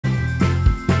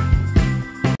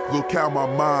Look how my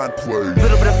mind plays.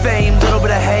 Little bit of fame, little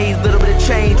bit of hate, little bit of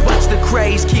change. Watch the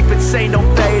craze, keep it sane,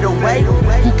 don't fade away.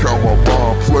 Look how my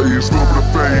mind plays. Little bit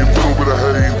of fame, little bit of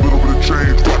hate, little bit of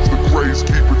change. Watch the craze,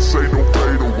 keep it sane, don't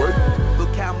fade away.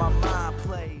 Look how my mind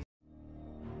plays.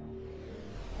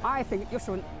 I think you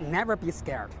should never be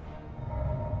scared.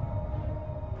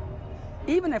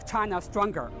 Even if China is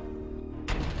stronger,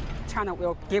 China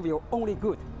will give you only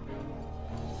good.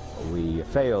 We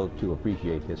failed to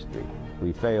appreciate history.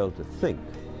 We failed to think.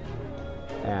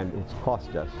 And it's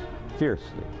cost us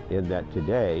fiercely in that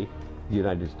today the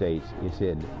United States is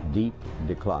in deep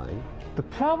decline. The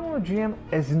problem with GM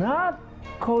is not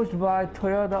caused by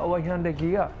Toyota or Hyundai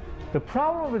Kia. The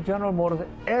problem with General Motors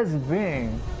is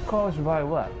being caused by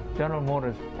what? General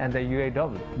Motors and the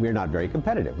UAW. We're not very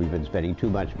competitive. We've been spending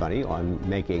too much money on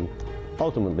making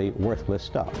ultimately worthless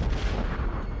stuff.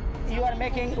 You are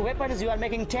making weapons, you are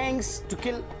making tanks to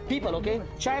kill people, okay?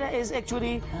 China is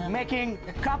actually making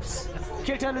cups,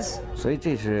 kettles. 所以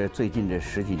这是最近这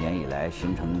10几年以来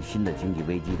形成新的经济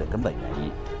危机的根本原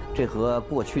因，这和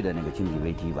过去的那个经济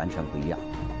危机完全不一样。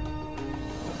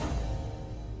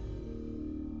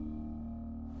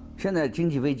现在经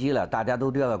济危机了，大家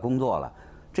都丢掉工作了，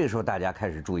这个时候大家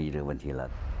开始注意这个问题了。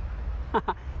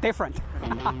Different.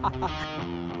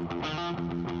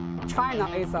 China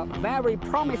is a very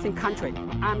promising country.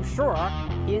 I'm sure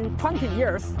in 20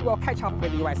 years we'll catch up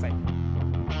with USA.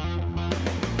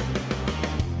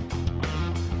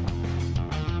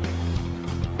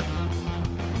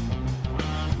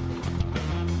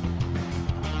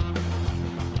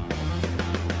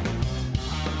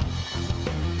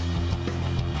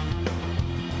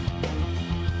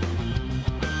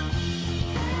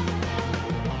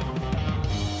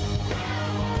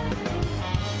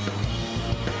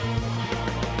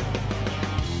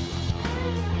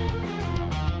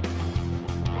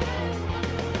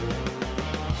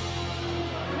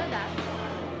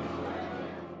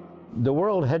 The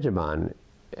world hegemon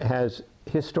has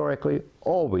historically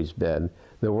always been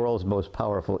the world's most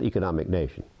powerful economic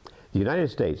nation. The United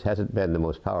States hasn't been the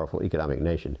most powerful economic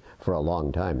nation for a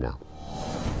long time now.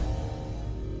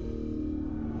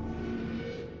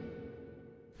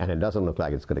 And it doesn't look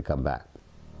like it's going to come back.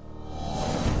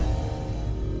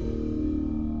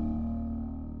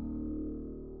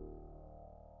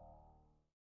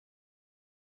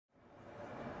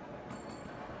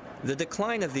 The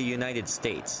decline of the United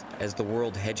States as the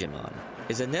world hegemon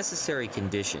is a necessary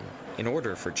condition in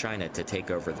order for China to take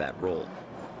over that role.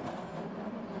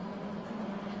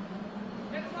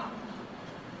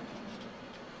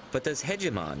 But does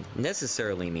hegemon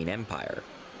necessarily mean empire?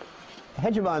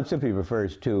 Hegemon simply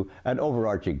refers to an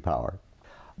overarching power.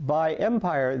 By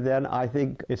empire, then, I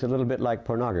think it's a little bit like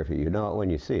pornography. You know it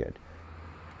when you see it.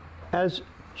 As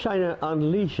China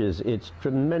unleashes its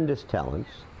tremendous talents,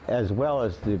 as well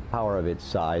as the power of its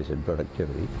size and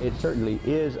productivity, it certainly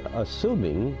is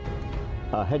assuming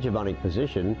a hegemonic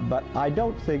position, but I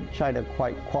don't think China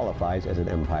quite qualifies as an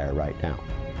empire right now.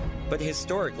 But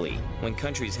historically, when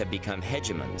countries have become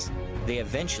hegemons, they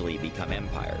eventually become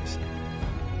empires.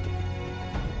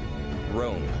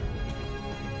 Rome,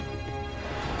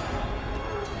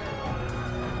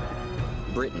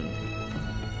 Britain,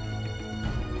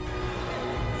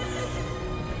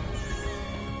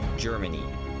 Germany,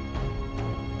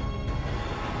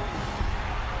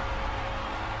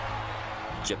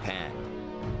 Japan,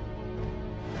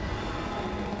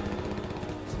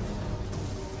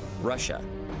 Russia,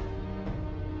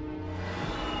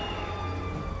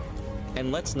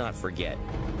 and let's not forget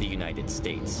the United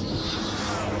States.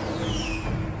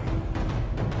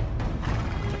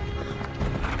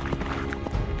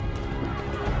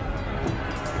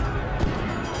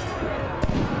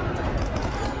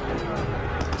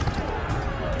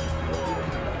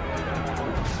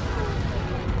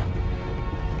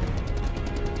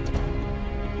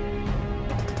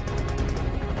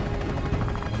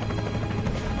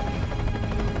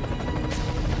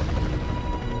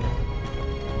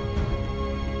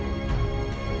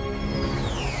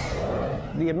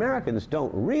 The Americans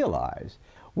don't realize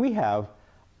we have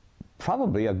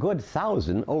probably a good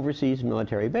 1,000 overseas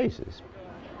military bases.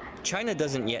 China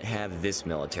doesn't yet have this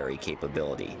military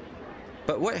capability.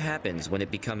 But what happens when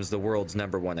it becomes the world's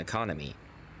 #1 economy?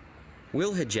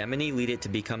 Will hegemony lead it to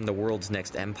become the world's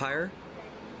next empire?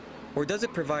 Or does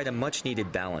it provide a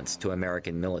much-needed balance to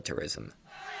American militarism?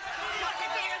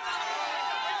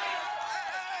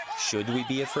 Should we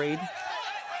be afraid?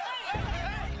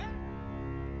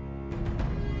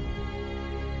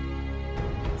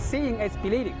 Seeing is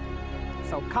believing.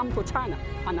 So come to China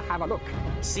and have a look.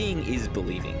 Seeing is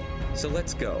believing, so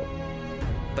let's go.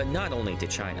 But not only to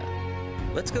China.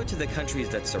 Let's go to the countries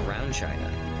that surround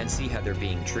China and see how they're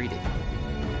being treated.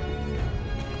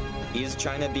 Is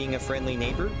China being a friendly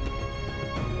neighbor?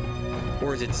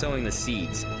 Or is it sowing the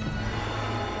seeds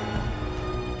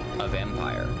of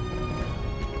empire?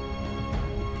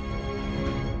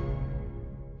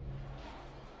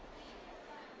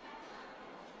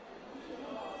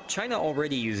 China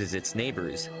already uses its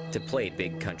neighbors to play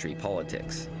big country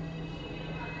politics.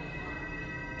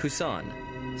 Busan,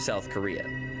 South Korea.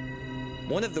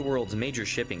 One of the world's major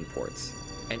shipping ports,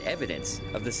 and evidence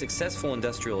of the successful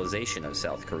industrialization of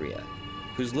South Korea,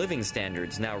 whose living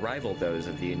standards now rival those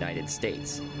of the United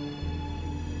States.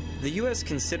 The US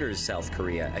considers South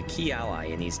Korea a key ally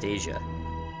in East Asia,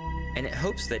 and it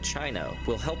hopes that China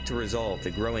will help to resolve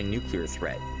the growing nuclear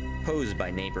threat posed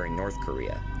by neighboring North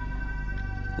Korea.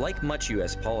 Like much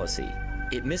US policy,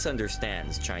 it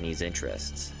misunderstands Chinese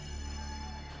interests.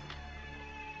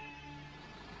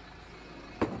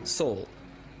 Seoul.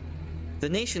 The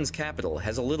nation's capital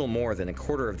has a little more than a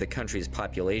quarter of the country's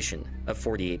population of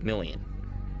 48 million.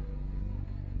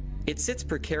 It sits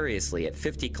precariously at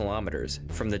 50 kilometers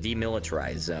from the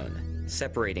demilitarized zone,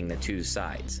 separating the two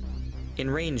sides,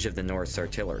 in range of the North's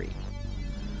artillery.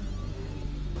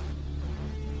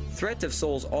 Threat of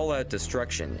Seoul's all-out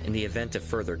destruction in the event of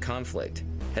further conflict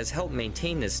has helped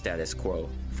maintain this status quo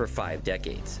for 5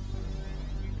 decades.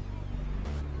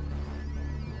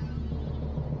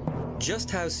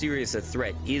 Just how serious a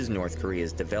threat is North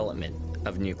Korea's development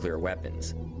of nuclear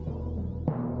weapons?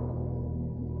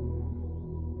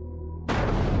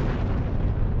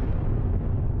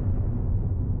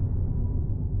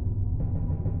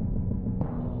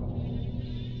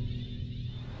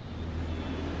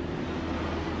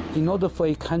 In order for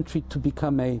a country to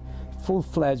become a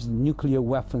full-fledged nuclear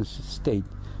weapons state,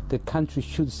 the country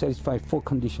should satisfy 4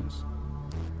 conditions.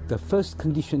 The first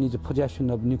condition is the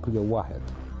possession of nuclear warhead.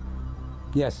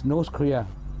 Yes, North Korea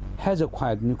has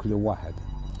acquired nuclear warhead.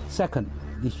 Second,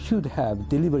 it should have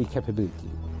delivery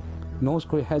capability. North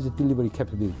Korea has a delivery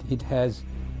capability. It has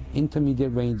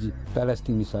intermediate range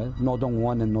ballistic missile,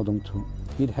 Nodong-1 and Nodong-2.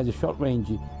 It has a short range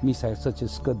missiles such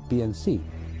as Scud B and C.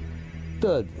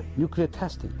 Third, nuclear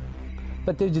testing.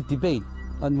 But there is a debate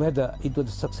on whether it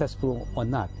was successful or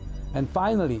not. And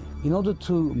finally, in order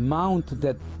to mount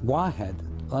that warhead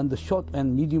on the short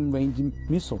and medium range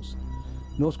missiles,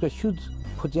 North Korea should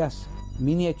possess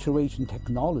miniaturization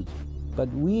technology. But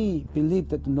we believe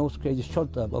that North Korea is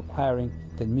short of acquiring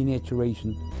that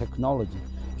miniaturization technology.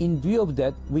 In view of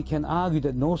that, we can argue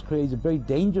that North Korea is a very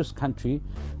dangerous country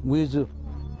with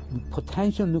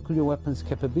potential nuclear weapons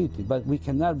capability, but we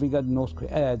cannot regard North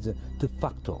Korea as de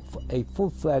facto a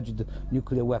full-fledged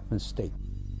nuclear weapons state.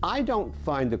 I don't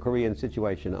find the Korean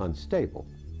situation unstable.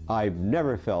 I've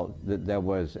never felt that there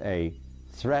was a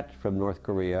threat from North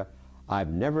Korea. I've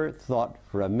never thought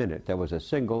for a minute there was a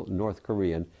single North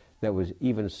Korean that was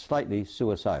even slightly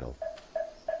suicidal.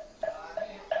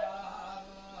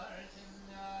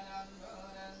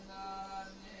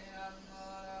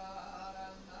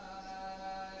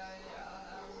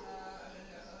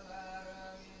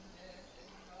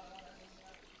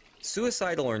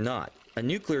 Suicidal or not, a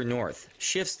nuclear North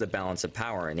shifts the balance of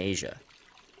power in Asia.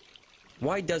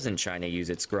 Why doesn't China use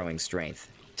its growing strength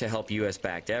to help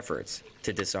US-backed efforts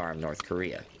to disarm North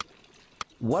Korea?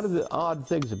 One of the odd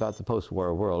things about the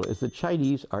post-war world is the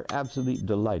Chinese are absolutely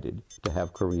delighted to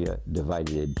have Korea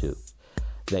divided in two.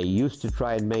 They used to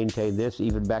try and maintain this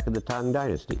even back in the Tang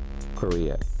Dynasty.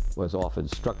 Korea was often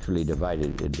structurally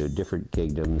divided into different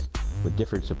kingdoms with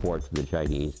different support from the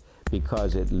Chinese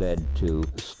because it led to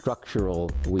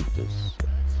structural weakness,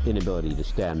 inability to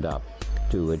stand up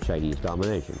to a Chinese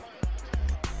domination.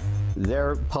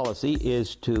 Their policy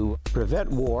is to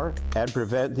prevent war and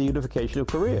prevent the unification of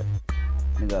Korea.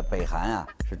 那个北韩啊，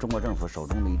是中国政府手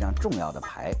中的一张重要的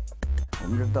牌。我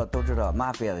们都知道，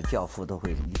马菲亚的教父都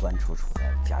会衣冠楚楚的，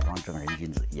假装正人君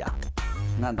子一样。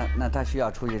那他需要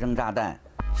出去扔炸弹，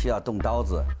需要动刀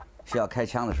子，需要开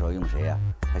枪的时候用谁呀？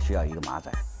他需要一个马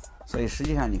仔。所以实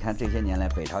际上，你看这些年来，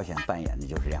北朝鲜扮演的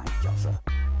就是这样一个角色。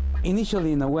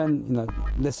Initially, when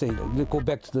let's say go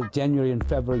back to the January and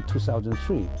February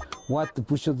 2003, what the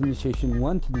Bush administration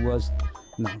wanted was,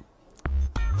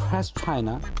 press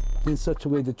China in such a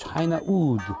way that China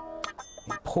would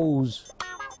impose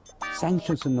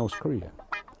sanctions on North Korea.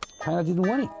 China didn't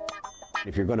want it.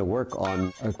 If you're going to work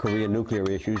on Korean nuclear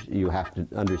issues, you have to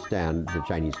understand the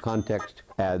Chinese context,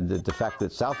 and the fact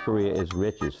that South Korea is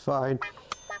rich is fine.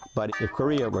 But if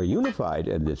Korea were unified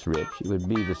and this rich, it would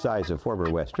be the size of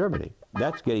former West Germany.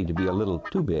 That's getting to be a little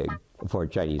too big for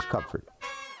Chinese comfort.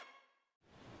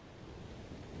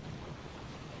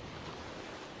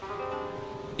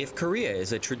 If Korea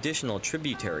is a traditional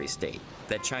tributary state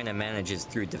that China manages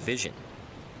through division,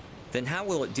 then how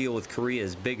will it deal with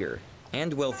Korea's bigger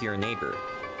and wealthier neighbor,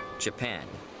 Japan,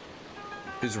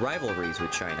 whose rivalries with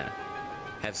China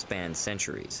have spanned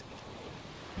centuries?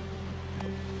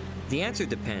 The answer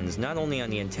depends not only on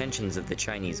the intentions of the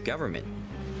Chinese government,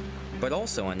 but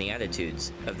also on the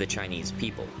attitudes of the Chinese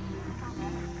people.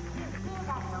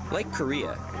 Like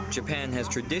Korea, Japan has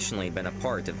traditionally been a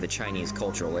part of the Chinese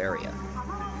cultural area.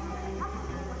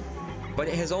 But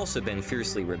it has also been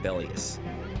fiercely rebellious.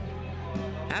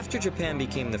 After Japan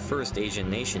became the first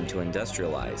Asian nation to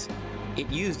industrialize, it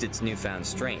used its newfound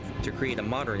strength to create a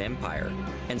modern empire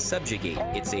and subjugate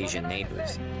its Asian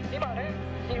neighbors.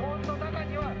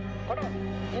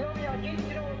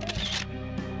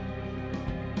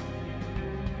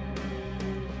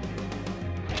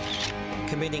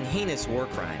 Committing heinous war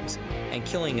crimes and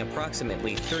killing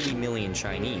approximately 30 million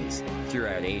Chinese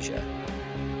throughout Asia.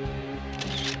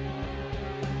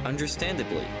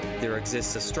 Understandably, there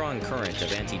exists a strong current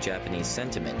of anti-Japanese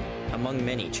sentiment among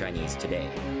many Chinese today.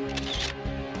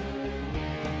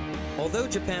 Although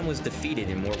Japan was defeated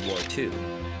in World War II,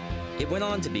 it went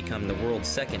on to become the world's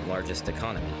second largest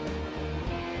economy.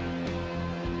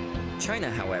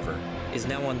 China, however, is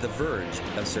now on the verge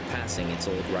of surpassing its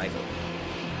old rival.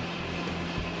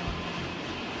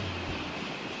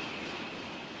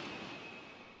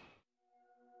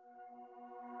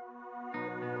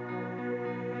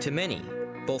 To many,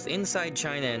 both inside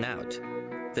China and out,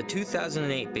 the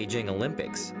 2008 Beijing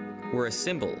Olympics were a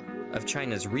symbol of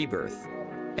China's rebirth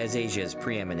as Asia's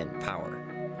preeminent power.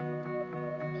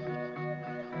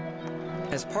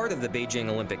 As part of the Beijing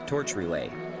Olympic torch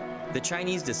relay, the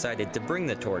Chinese decided to bring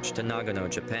the torch to Nagano,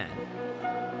 Japan,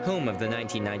 home of the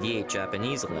 1998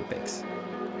 Japanese Olympics,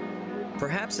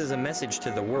 perhaps as a message to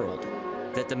the world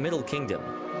that the Middle Kingdom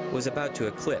was about to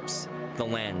eclipse the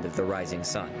land of the rising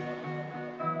sun.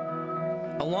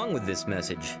 Along with this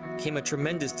message came a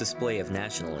tremendous display of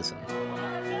nationalism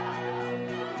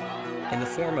in the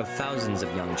form of thousands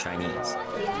of young Chinese.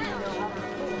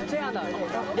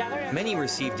 Many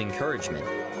received encouragement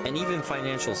and even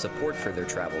financial support for their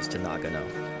travels to Nagano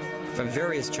from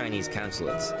various Chinese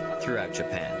consulates throughout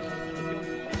Japan.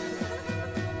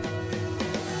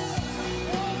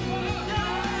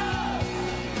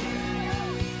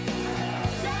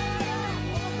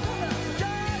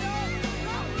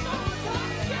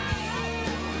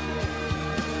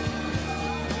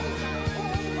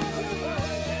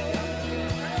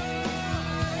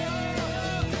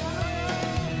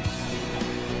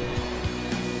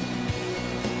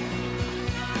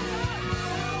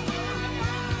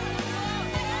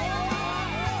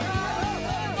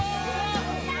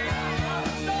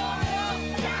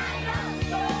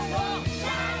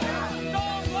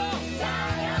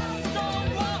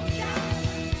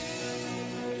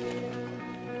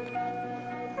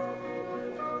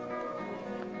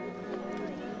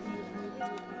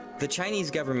 The Chinese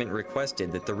government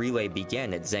requested that the relay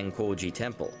begin at Zenkoji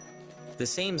Temple, the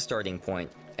same starting point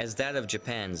as that of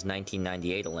Japan's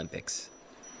 1998 Olympics.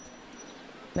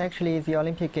 Actually, the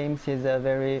Olympic Games is a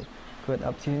very good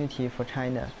opportunity for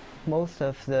China. Most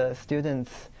of the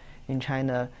students in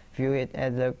China view it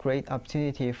as a great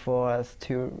opportunity for us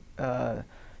to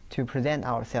present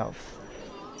ourselves.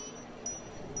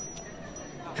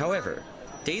 However,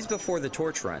 days before the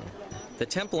torch run, the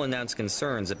temple announced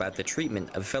concerns about the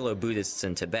treatment of fellow Buddhists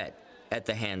in Tibet at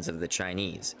the hands of the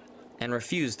Chinese, and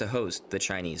refused to host the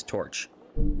Chinese torch.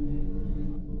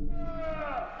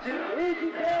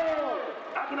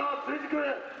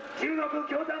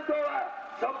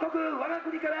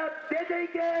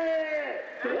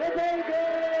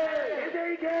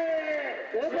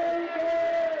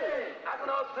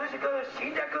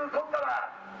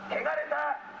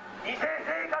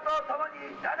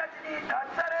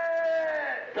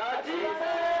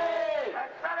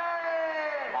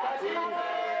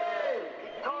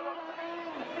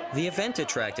 The event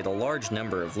attracted a large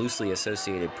number of loosely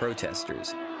associated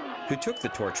protesters who took the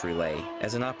torch relay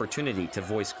as an opportunity to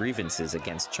voice grievances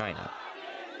against China.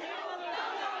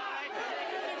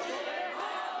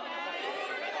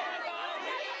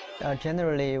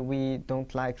 Generally, we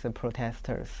don't like the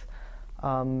protesters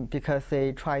because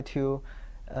they try to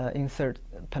insert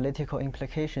political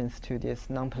implications to this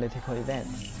non-political event.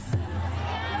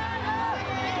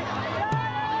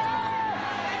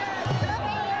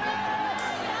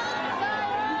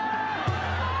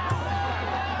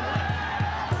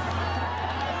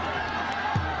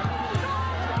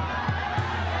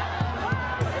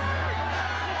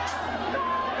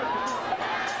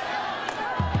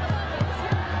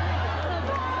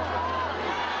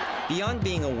 Beyond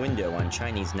being a window on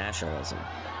Chinese nationalism,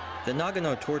 The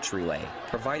Nagano torch relay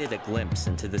provided a glimpse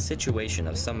into the situation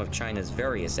of some of China's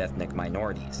various ethnic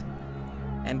minorities,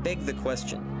 and begged the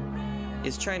question,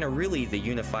 is China really the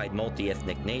unified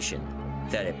multi-ethnic nation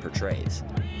that it portrays?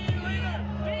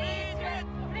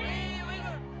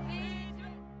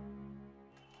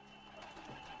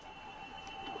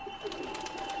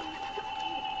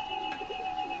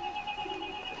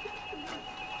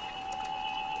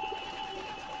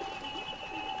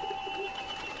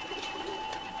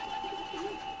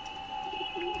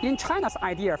 In China's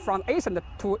idea, from ancient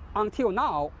to until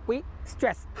now, we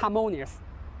stress harmonious.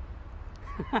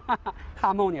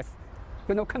 Harmonious.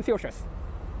 You know Confucius?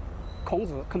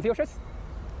 Kongzi, Confucius?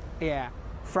 Yeah.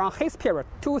 From his period,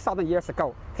 2,000 years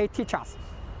ago, he teaches us,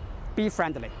 be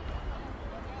friendly.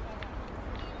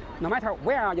 No matter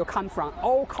where you come from,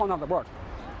 all corners of the world,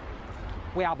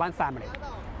 we are one family.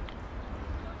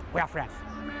 We are friends.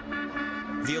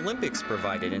 The Olympics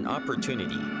provided an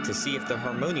opportunity to see if the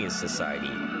harmonious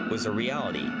society was a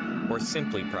reality or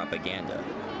simply propaganda.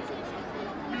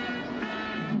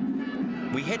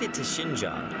 We headed to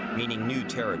Xinjiang, meaning new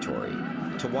territory,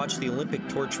 to watch the Olympic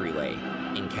torch relay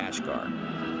in Kashgar.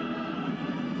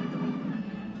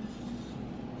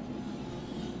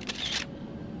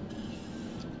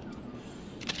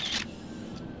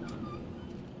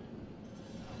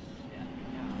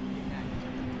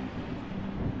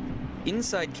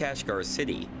 Inside Kashgar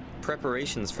city,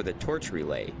 preparations for the torch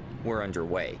relay were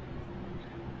underway.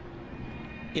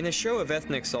 In a show of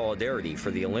ethnic solidarity for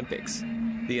the Olympics,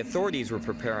 the authorities were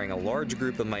preparing a large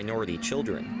group of minority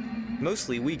children,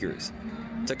 mostly Uyghurs,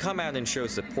 to come out and show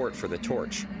support for the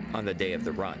torch on the day of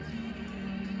the run.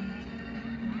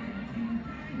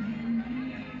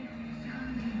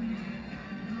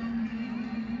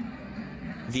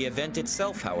 The event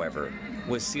itself, however,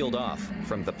 was sealed off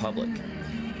from the public.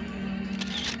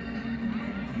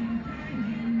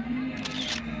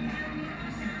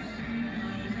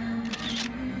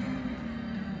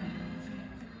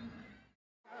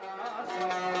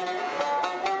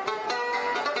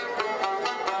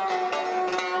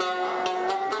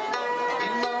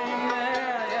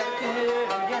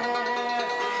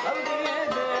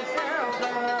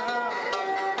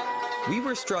 We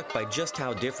were struck by just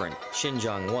how different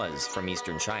Xinjiang was from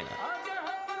eastern China.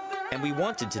 And we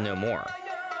wanted to know more.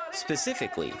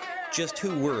 Specifically, just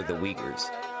who were the Uyghurs?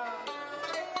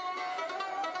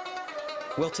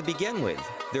 Well, to begin with,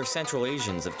 they're Central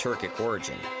Asians of Turkic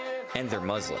origin, and they're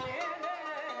Muslim.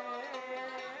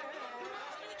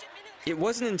 It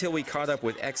wasn't until we caught up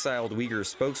with exiled Uyghur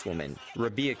spokeswoman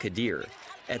Rabia Kadir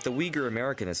at the Uyghur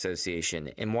American Association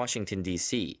in Washington,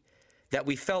 D.C., that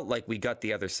we felt like we got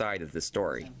the other side of the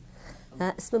story.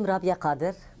 İsmim Rabia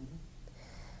Kadir,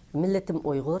 milletim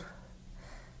Uyghur,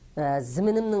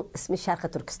 ziminimnin ismi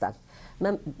Şarkı Türkistan.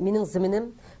 Mening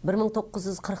ziminim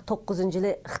 1949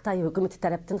 yılı Xitay hükümeti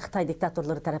tarafından, Xitay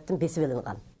diktatorları tarafından besip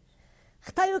elingan.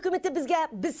 Xitay hükümeti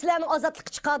biz sizlerni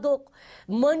azatlık çıkardık,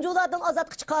 Manjulardan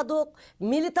azatlık çıkardık,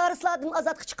 militaristlardan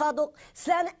azatlık çıkardık.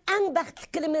 Sizlerni en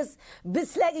baxtli kılımız, biz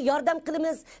sizlerge yardım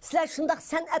kılımız, sizler şundak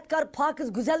sanatkar,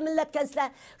 pakiz, güzel milletken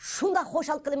sizler şundak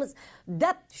hoşal kılımız,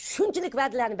 dep şunçilik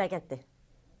va'dalarni bergetdi.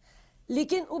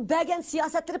 Lekin u bergen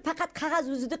siyasetleri fakat qog'oz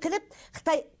yuzida qilib,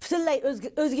 Xitoy butunlay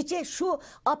o'zgacha shu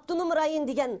Abdunum rayon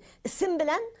degan ism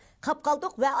bilan qolib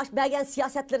qoldik va bergen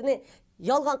siyasetlerini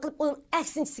yolg'on qilib uning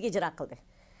aksinchisiga ijro qildi.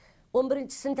 11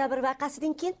 sentabr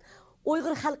voqeasidan keyin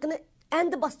Uyg'ur xalqini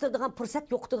endi bostiradigan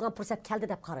fursat, yo'qotadigan fursat keldi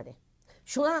deb qaradi.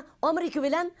 Shunga Amerika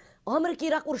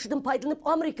Iroq urushidan foydalanib,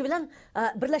 Amerika bilan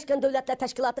Birlashgan Davlatlar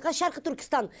Tashkilotiga Sharqiy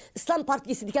Turkiston Islom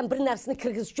partiyasi degan bir narsani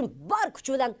kirgizish uchun bor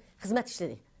kuchi bilan xizmat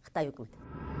ishladi Xitoy hukumati.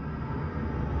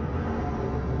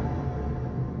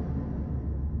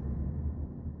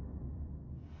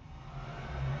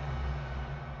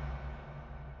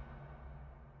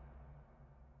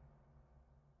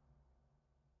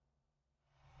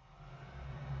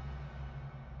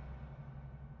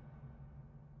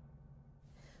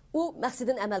 U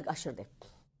maqsadını amalga oshirdi.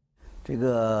 这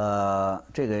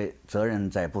个责任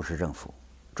在布什政府，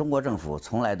中国政府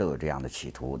从来都有这样的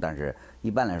企图，但是一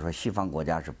般来说，西方国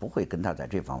家是不会跟他在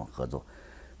这方面合作。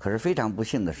可是非常不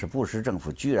幸的是，布什政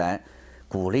府居然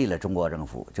鼓励了中国政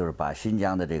府，就是把新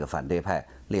疆的这个反对派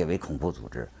列为恐怖组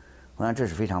织。我想这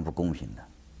是非常不公平的。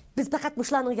Biz faqat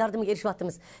mushlarning yordamiga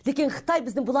erishyapmiz. Lekin Xitoy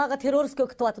bizni bularga terrorist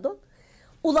ko'rsatyapti.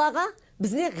 Ularga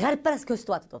bizni g'arbparast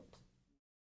ko'rsatyapti.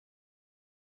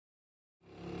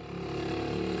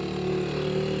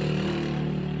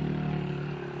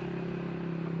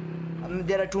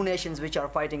 There are two nations which are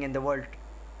fighting in the world.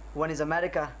 One is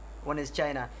America, one is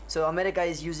China. So America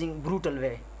is using brutal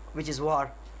way, which is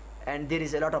war. and there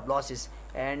is a lot of losses.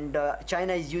 And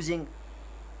China is using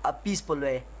a peaceful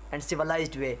way and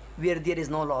civilized way where there is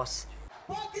no loss.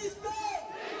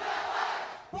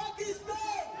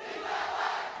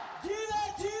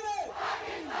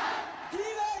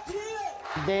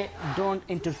 They don't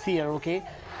interfere, okay,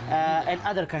 in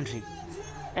other country.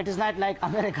 It is not like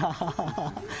America.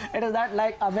 It is not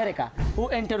like America who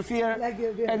interfere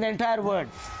in the entire world.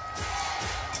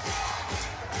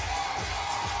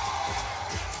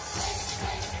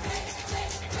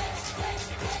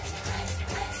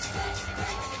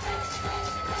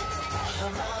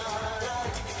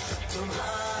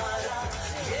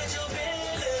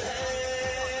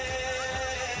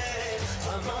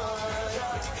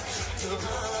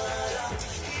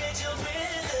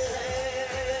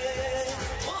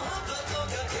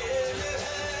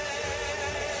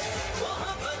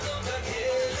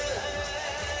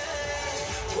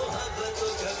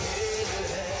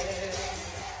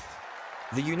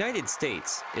 The United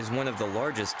States is one of the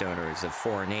largest donors of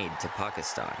foreign aid to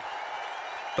Pakistan.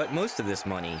 But most of this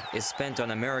money is spent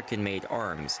on American-made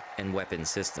arms and weapon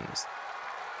systems.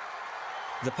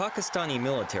 The Pakistani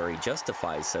military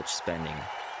justifies such spending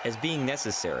as being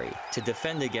necessary to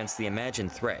defend against the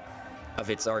imagined threat of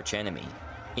its archenemy,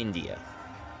 India.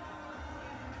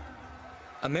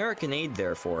 American aid,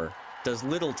 therefore, does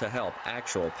little to help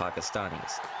actual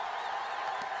Pakistanis.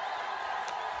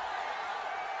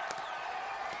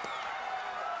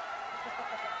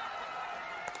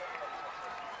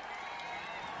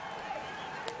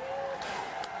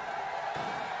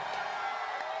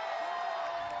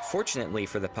 Fortunately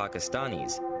for the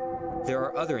Pakistanis, there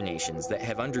are other nations that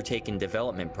have undertaken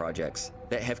development projects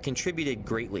that have contributed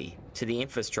greatly to the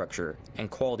infrastructure and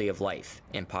quality of life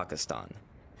in Pakistan.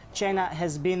 China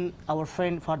has been our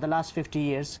friend for the last 50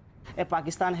 years. If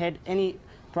Pakistan had any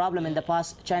problem in the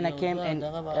past, China came and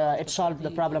it solved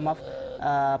the problem of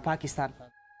Pakistan.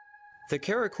 The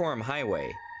Karakoram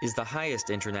Highway is the highest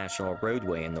international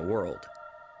roadway in the world.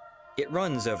 It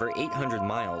runs over 800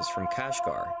 miles from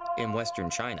Kashgar in western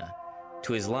China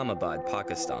to Islamabad,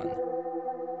 Pakistan.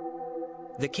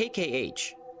 The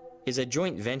KKH is a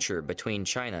joint venture between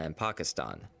China and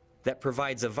Pakistan that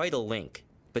provides a vital link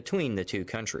between the two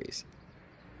countries.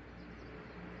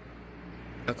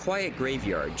 A quiet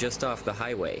graveyard just off the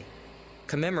highway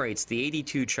commemorates the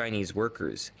 82 Chinese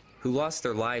workers who lost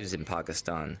their lives in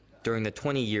Pakistan during the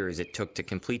 20 years it took to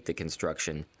complete the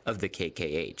construction of the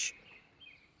KKH.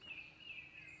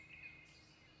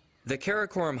 The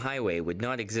Karakoram Highway would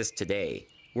not exist today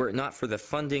were it not for the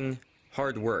funding,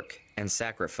 hard work, and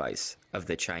sacrifice of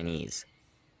the Chinese.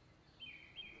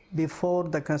 Before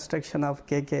the construction of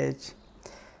KKH,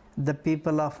 the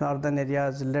people of northern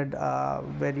areas led a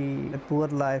very poor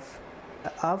life.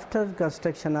 After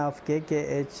construction of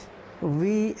KKH,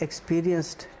 we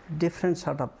experienced different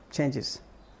sort of changes,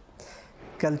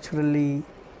 culturally,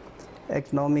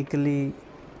 economically,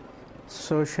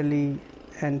 socially,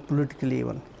 and politically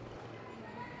even.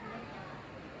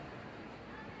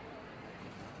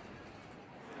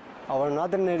 Our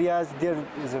northern areas, there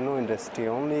is no industry,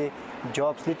 only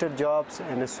jobs, little jobs,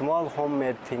 and small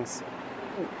homemade things.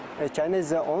 China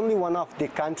is the only one of the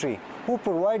country who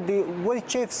provide the very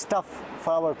cheap stuff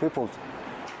for our people.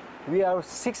 We are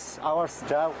 6 hours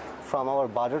drive from our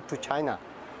border to China,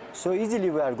 so easily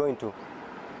we are going to.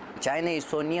 China is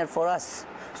so near for us,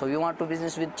 so we want to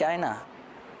business with China.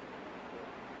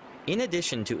 In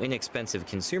addition to inexpensive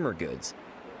consumer goods,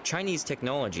 Chinese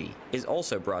technology is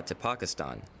also brought to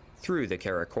Pakistan through the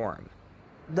Karakoram.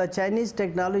 The Chinese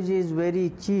technology is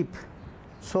very cheap,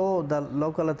 so the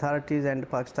local authorities and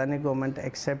Pakistani government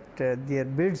accept their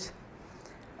bids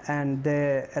and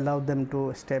they allow them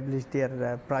to establish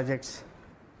their projects.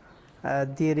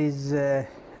 There is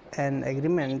an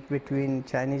agreement between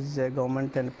Chinese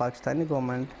government and Pakistani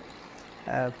government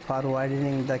for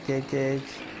widening the KKH,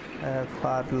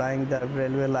 for laying the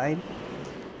railway line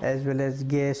as well as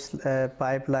gas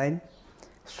pipeline.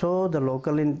 So the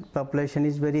local population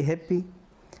is very happy.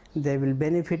 They will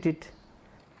benefit it.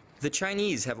 The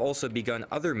Chinese have also begun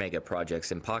other mega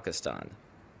projects in Pakistan,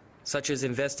 such as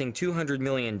investing $200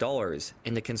 million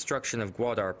in the construction of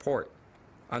Gwadar Port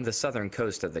on the southern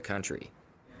coast of the country.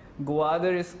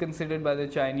 Gwadar is considered by the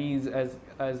Chinese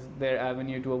as their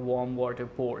avenue to a warm water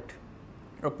port.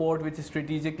 A port which is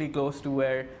strategically close to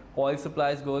where oil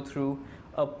supplies go through,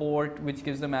 a port which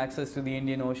gives them access to the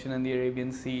Indian Ocean and the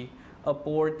Arabian Sea, a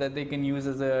port that they can use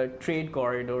as a trade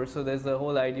corridor. So there's the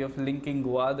whole idea of linking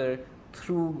Gwadar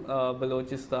through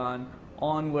Balochistan,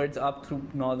 onwards up through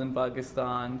northern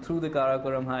Pakistan, through the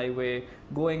Karakoram Highway,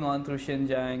 going on through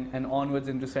Xinjiang and onwards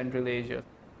into Central Asia.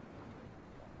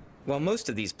 While most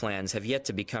of these plans have yet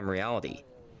to become reality,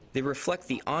 they reflect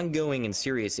the ongoing and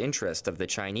serious interest of the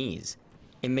Chinese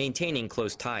in maintaining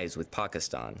close ties with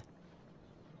Pakistan.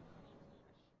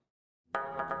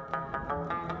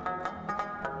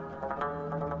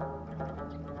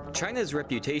 China's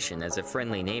reputation as a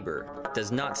friendly neighbor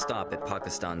does not stop at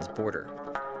Pakistan's border.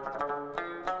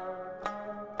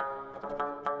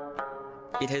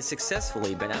 It has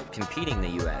successfully been outcompeting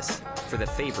the US for the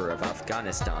favor of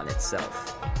Afghanistan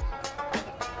itself.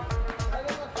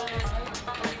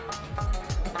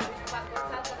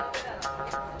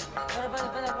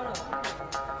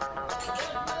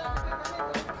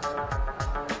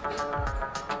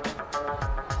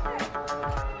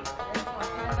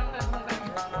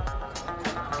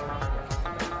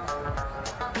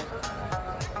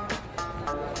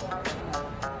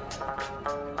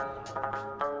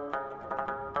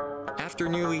 After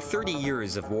nearly 30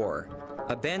 years of war,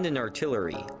 abandoned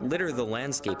artillery litter the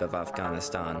landscape of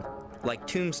Afghanistan like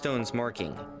tombstones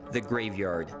marking the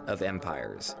graveyard of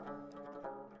empires.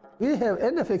 We have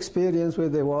enough experience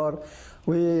with the war.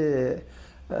 We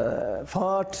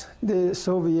fought the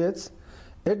Soviets.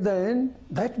 At the end,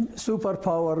 that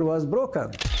superpower was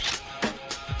broken.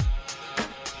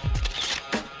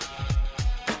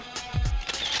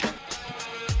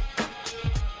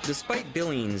 Despite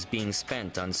billions being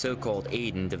spent on so-called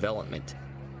aid and development,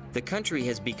 the country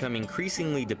has become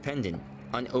increasingly dependent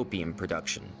on opium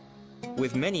production,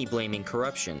 with many blaming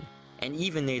corruption and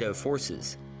even NATO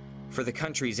forces for the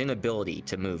country's inability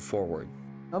to move forward.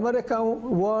 America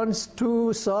wants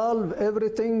to solve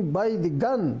everything by the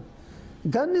gun.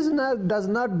 Gun does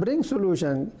not bring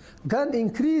solution. Gun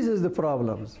increases the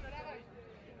problems.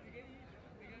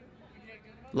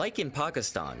 Like in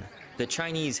Pakistan, the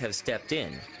Chinese have stepped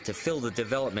in to fill the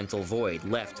developmental void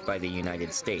left by the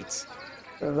United States.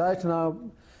 Right now,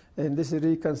 in this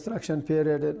reconstruction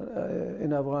period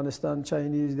in Afghanistan,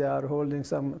 Chinese, they are holding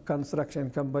some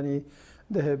construction company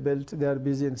they have built. They are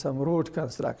busy in some road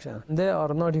construction. They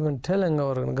are not even telling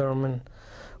our government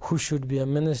who should be a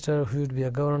minister, who should be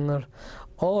a governor.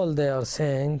 All they are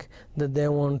saying that they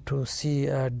want to see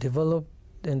a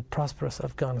developed and prosperous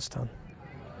Afghanistan.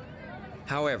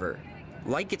 However,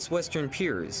 like its Western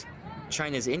peers,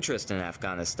 China's interest in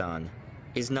Afghanistan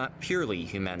is not purely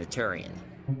humanitarian.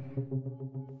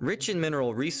 Rich in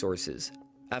mineral resources,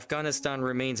 Afghanistan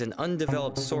remains an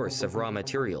undeveloped source of raw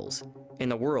materials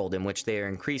in a world in which they are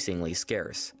increasingly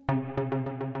scarce.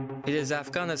 It is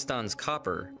Afghanistan's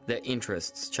copper that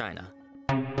interests China.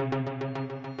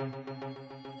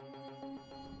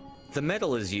 The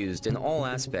metal is used in all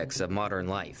aspects of modern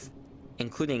life,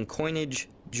 including coinage,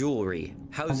 jewelry,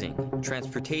 housing,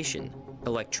 transportation,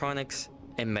 electronics,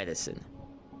 and medicine.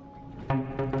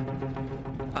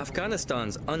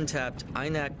 Afghanistan's untapped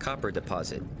Aynak copper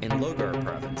deposit in Logar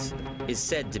province is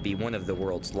said to be one of the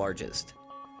world's largest,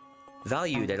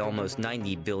 valued at almost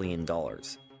 $90 billion.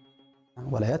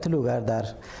 ولایت لوگر در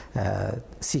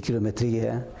 30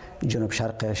 کیلومتری جنوب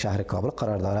شرق شهر کابل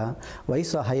قرار دارد و این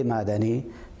ساحه معدنی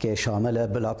که شامل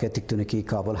بلاک تکتونیکی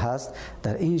کابل هست.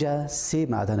 در اینجا 3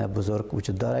 معدن بزرگ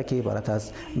وجود دارد که عبارت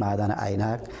از معدن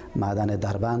عینک، معدن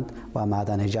دربند و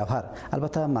معدن جوهر.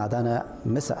 البته معدن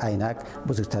مثل عینک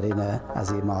بزرگترین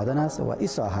از این معدن است و این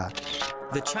ساحه.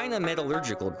 The China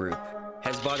Metallurgical Group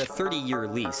has bought a 30-year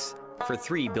lease for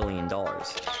 $3 billion,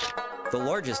 the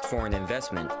largest foreign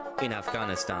investment in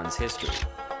Afghanistan's history.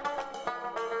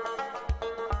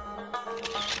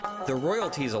 The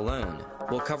royalties alone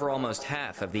will cover almost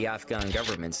half of the Afghan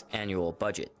government's annual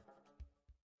budget.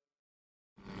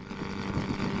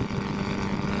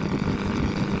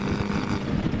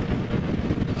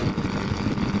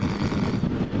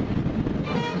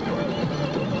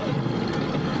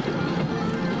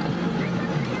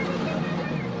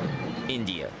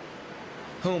 India,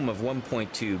 home of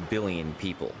 1.2 billion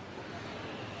people.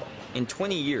 In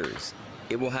 20 years,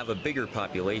 it will have a bigger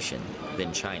population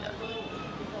than China.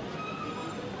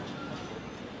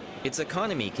 Its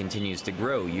economy continues to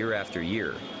grow year after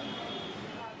year,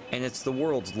 and it's the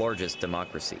world's largest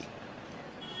democracy.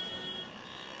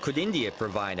 Could India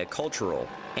provide a cultural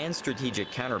and strategic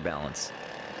counterbalance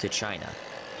to China?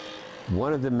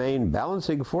 One of the main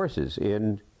balancing forces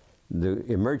in the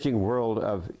emerging world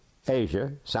of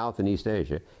Asia, South and East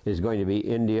Asia, is going to be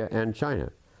India and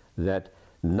China, that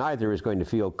neither is going to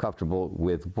feel comfortable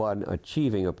with one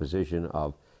achieving a position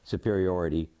of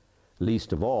superiority,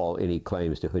 least of all any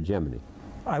claims to hegemony.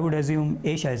 I would assume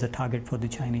Asia is a target for the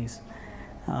Chinese.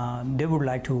 They would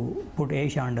like to put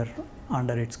Asia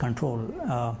under its control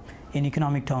in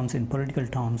economic terms, in political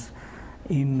terms,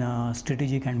 in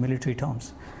strategic and military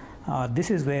terms. This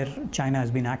is where China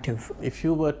has been active. If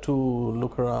you were to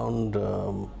look around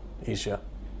Asia,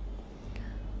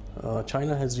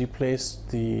 China has replaced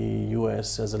the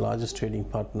US as the largest trading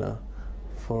partner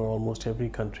for almost every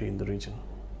country in the region.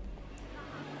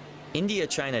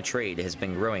 India-China trade has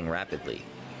been growing rapidly,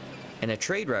 and a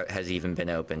trade route has even been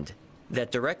opened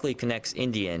that directly connects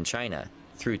India and China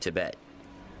through Tibet.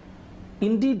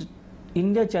 Indeed,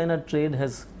 India-China trade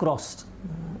has crossed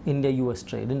India-US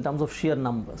trade in terms of sheer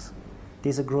numbers.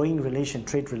 There's a growing relation,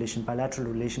 trade relation, bilateral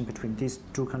relation between these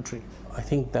two countries. I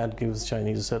think that gives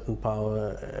Chinese a certain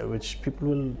power, which people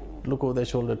will look over their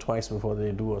shoulder twice before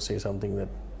they do or say something that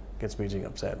gets Beijing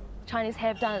upset. Chinese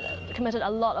have committed a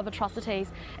lot of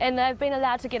atrocities, and they've been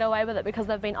allowed to get away with it because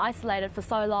they've been isolated for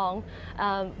so long.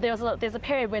 There's a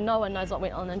period where no one knows what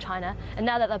went on in China, and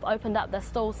now that they've opened up, they're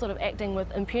still sort of acting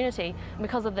with impunity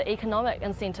because of the economic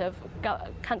incentive.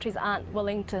 Countries aren't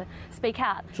willing to speak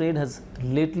out. Trade has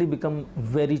lately become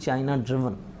very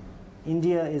China-driven.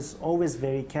 India is always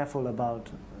very careful about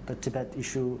the Tibet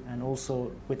issue and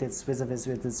also with its vis-a-vis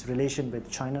with its relation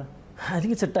with China. I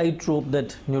think it's a tightrope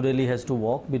that New Delhi has to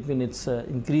walk between its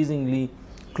increasingly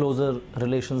closer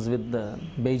relations with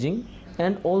Beijing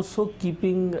and also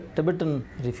keeping Tibetan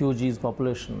refugees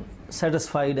population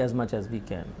satisfied as much as we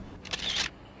can.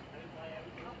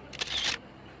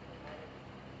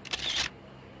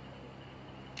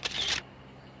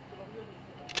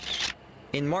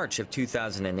 In March of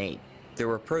 2008, there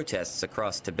were protests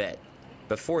across Tibet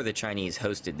before the Chinese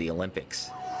hosted the Olympics.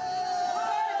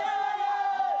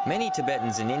 Many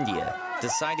Tibetans in India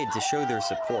decided to show their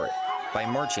support by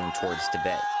marching towards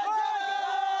Tibet.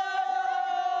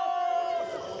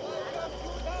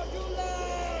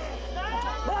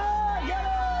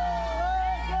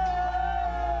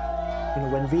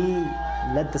 When we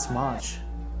led this march,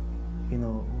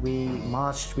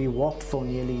 we walked for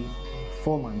nearly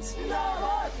 4 months.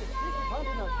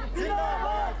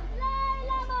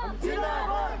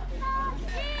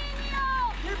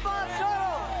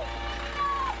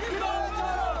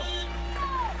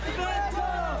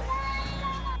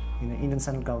 Indian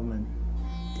central government,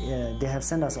 they have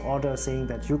sent us an order saying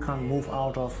that you can't move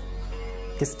out of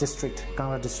this district,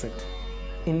 Kangra district.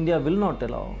 India will not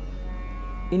allow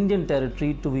Indian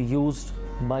territory to be used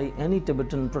by any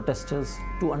Tibetan protesters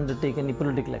to undertake any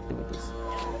political activities.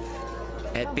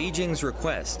 At Beijing's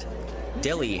request,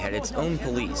 Delhi had its own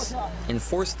police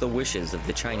enforce the wishes of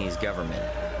the Chinese government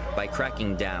by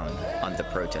cracking down on the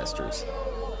protesters.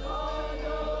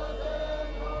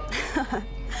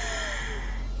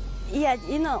 Yeah,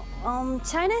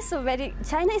 China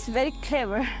is very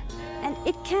clever, and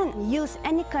it can use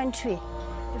any country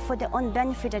for their own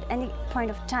benefit at any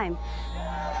point of time.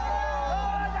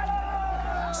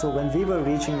 So when we were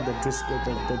reaching the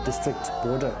district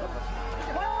border,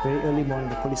 very early morning,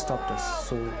 the police stopped us.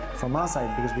 So from our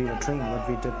side, because we were trained, what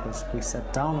we did was we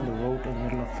sat down on the road in the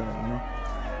middle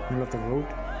of the road,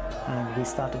 and we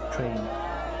started praying.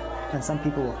 And some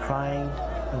people were crying,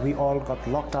 and we all got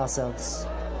locked ourselves.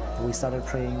 We started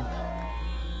praying,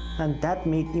 and that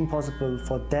made it impossible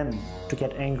for them to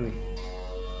get angry.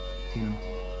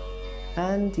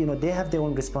 And they have their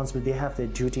own responsibility. They have their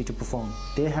duty to perform.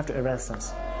 They have to arrest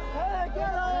us.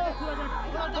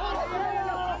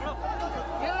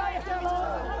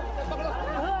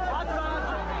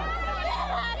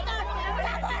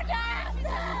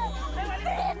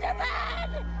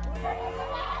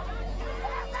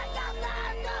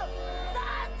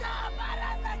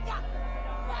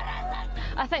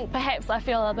 I think perhaps I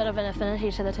feel a bit of an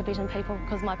affinity to the Tibetan people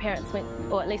because my parents went,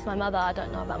 or at least my mother, I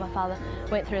don't know about my father,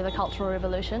 went through the Cultural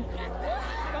Revolution.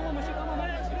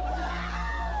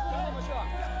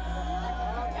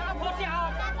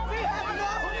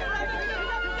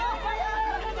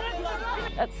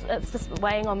 It's just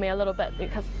weighing on me a little bit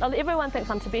because everyone thinks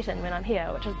I'm Tibetan when I'm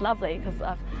here, which is lovely because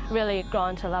I've really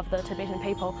grown to love the Tibetan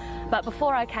people. But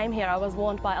before I came here, I was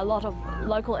warned by a lot of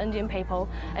local Indian people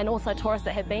and also tourists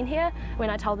that had been here. When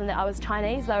I told them that I was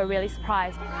Chinese, they were really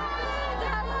surprised.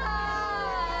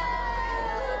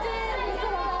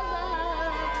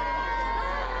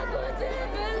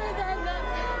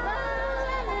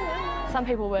 Some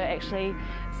people were actually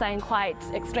saying quite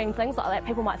extreme things like that.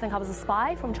 People might think I was a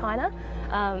spy from China,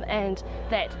 and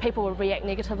that people would react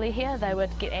negatively here. They would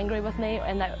get angry with me,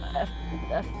 and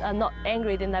if I'm not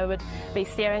angry, then they would be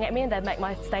staring at me and they'd make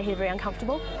my stay here very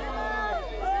uncomfortable.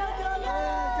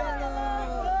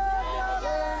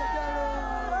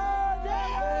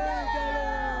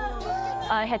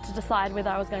 I had to decide whether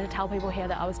I was going to tell people here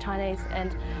that I was Chinese,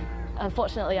 and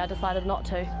unfortunately I decided not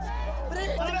to.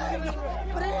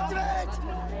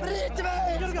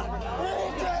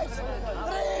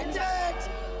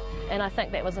 And I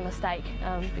think that was a mistake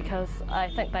because I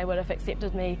think they would have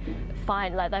accepted me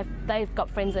fine. Like they've got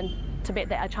friends in Tibet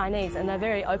that are Chinese, and they're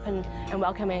very open and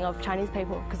welcoming of Chinese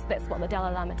people, because that's what the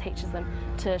Dalai Lama teaches them,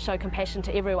 to show compassion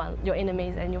to everyone, your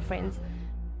enemies and your friends.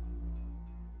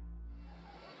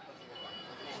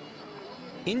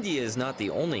 India is not the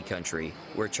only country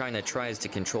where China tries to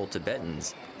control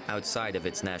Tibetans outside of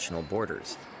its national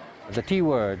borders. The T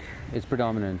word is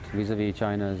predominant vis-a-vis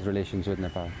China's relations with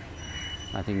Nepal.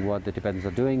 I think what the Tibetans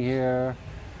are doing here,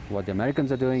 what the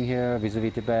Americans are doing here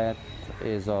vis-a-vis Tibet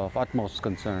is of utmost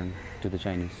concern to the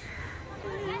Chinese.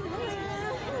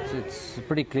 It's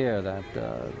pretty clear that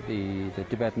the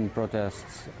Tibetan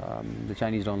protests, the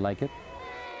Chinese don't like it.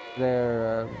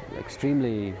 They're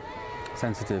extremely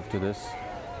sensitive to this,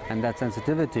 and that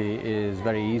sensitivity is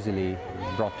very easily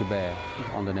brought to bear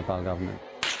on the Nepal government.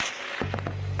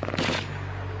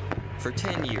 For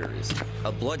 10 years,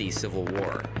 a bloody civil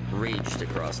war raged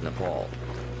across Nepal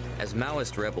as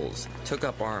Maoist rebels took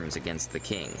up arms against the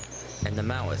king, and the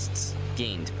Maoists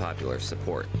gained popular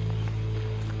support.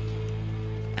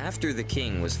 After the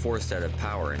king was forced out of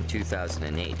power in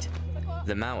 2008,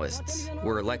 the Maoists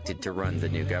were elected to run the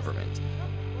new government.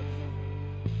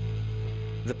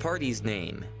 The party's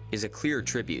name is a clear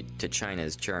tribute to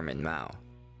China's Chairman Mao.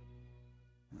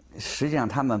 实际上，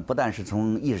他们不但是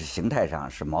从意识形态上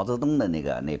是毛泽东的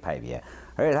那派别，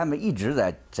而且他们一直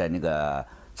在那个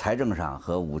财政上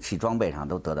和武器装备上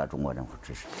都得到中国政府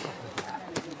支持。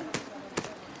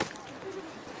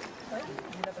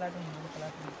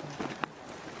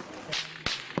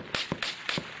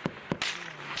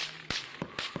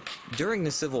During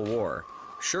the Civil War,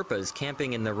 Sherpas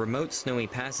camping in the remote snowy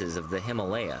passes of the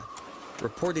Himalaya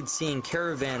reported seeing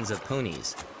caravans of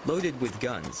ponies loaded with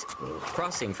guns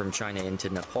crossing from China into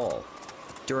Nepal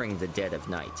during the dead of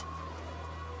night.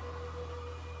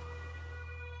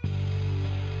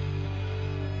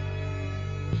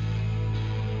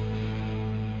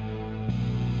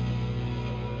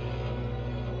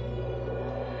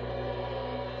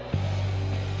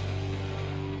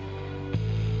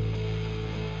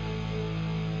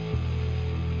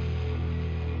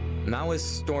 Maoists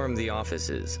stormed the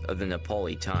offices of the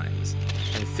Nepali Times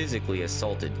and physically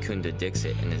assaulted Kunda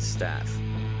Dixit and his staff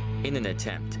in an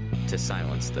attempt to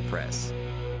silence the press.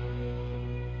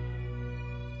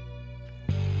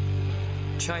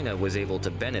 China was able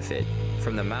to benefit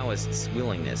from the Maoists'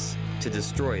 willingness to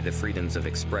destroy the freedoms of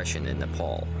expression in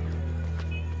Nepal.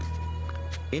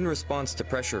 In response to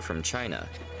pressure from China,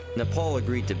 Nepal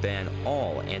agreed to ban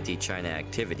all anti-China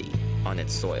activity on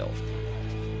its soil.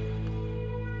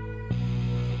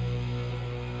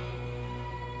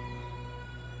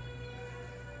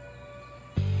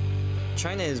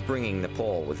 China is bringing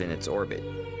Nepal within its orbit.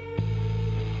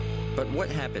 But what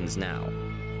happens now?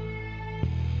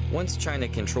 Once China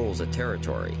controls a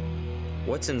territory,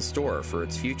 what's in store for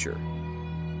its future?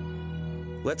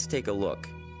 Let's take a look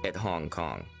at Hong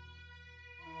Kong.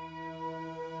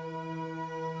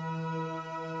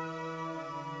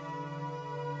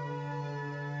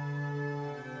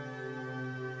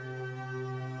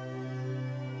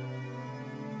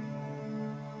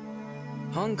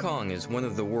 Hong Kong is one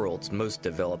of the world's most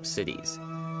developed cities.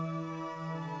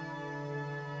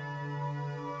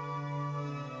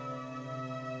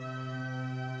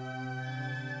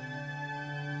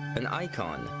 An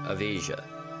icon of Asia.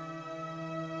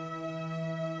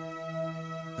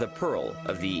 The Pearl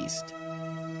of the East.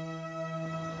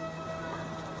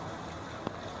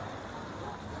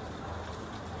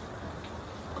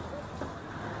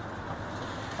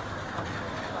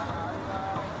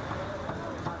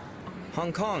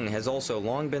 Hong Kong has also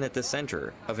long been at the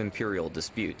center of imperial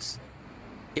disputes.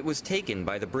 It was taken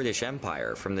by the British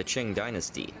Empire from the Qing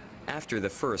dynasty after the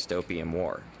First Opium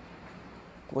War.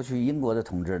 过去英国的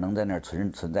统治能在那儿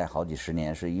存在好几十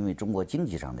年，是因为中国经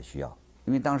济上的需要。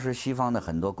因为当时西方的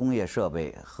很多工业设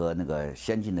备和那个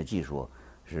先进的技术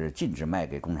是禁止卖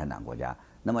给共产党国家，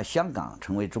那么香港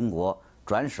成为中国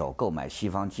转手购买西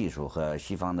方技术和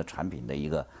西方的产品的一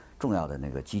个重要的那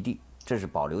个基地。 这是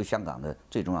保留香港的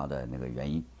最重要的那个原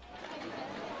因。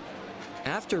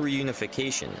After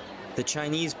reunification, the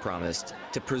Chinese promised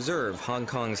to preserve Hong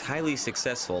Kong's highly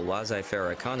successful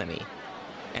laissez-faire economy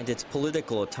and its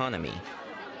political autonomy,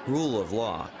 rule of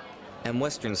law, and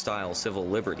Western-style civil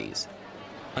liberties,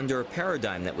 under a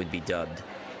paradigm that would be dubbed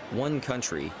 "one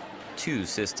country, two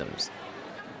systems."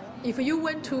 If you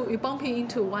bumping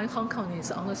into one Hong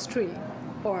Kongese on the street,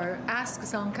 or ask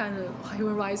some kind of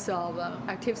human rights of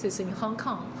activities in Hong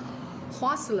Kong,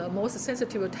 what's the most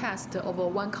sensitive test of a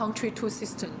one country, two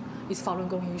system is Falun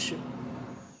Gong issue.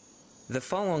 The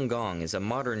Falun Gong is a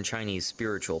modern Chinese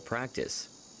spiritual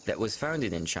practice that was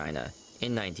founded in China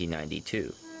in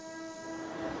 1992.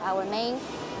 Our main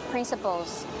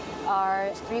principles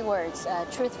are three words: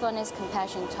 truthfulness,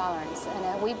 compassion, tolerance.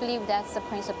 And we believe that's the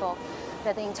principle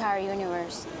that the entire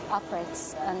universe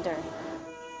operates under.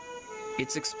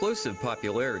 Its explosive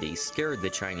popularity scared the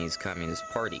Chinese Communist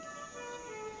Party.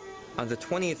 On the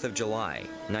 20th of July,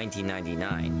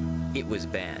 1999, it was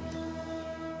banned,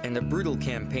 and a brutal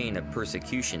campaign of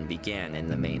persecution began in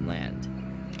the mainland.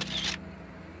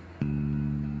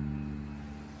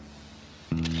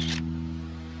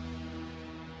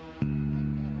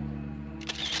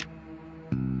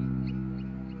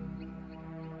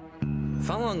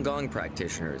 Falun Gong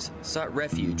practitioners sought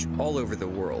refuge all over the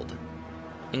world,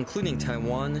 including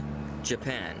Taiwan,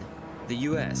 Japan, the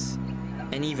US,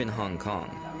 and even Hong Kong.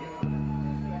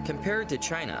 Compared to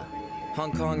China,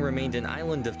 Hong Kong remained an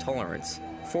island of tolerance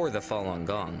for the Falun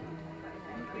Gong.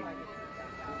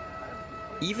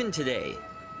 Even today,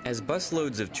 as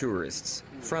busloads of tourists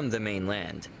from the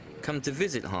mainland come to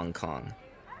visit Hong Kong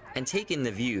and take in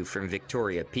the view from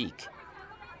Victoria Peak,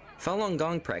 Falun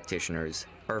Gong practitioners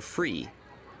are free,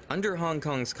 under Hong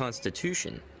Kong's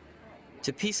constitution,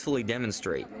 to peacefully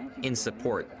demonstrate in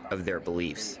support of their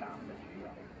beliefs,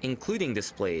 including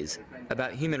displays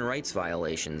about human rights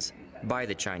violations by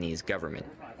the Chinese government.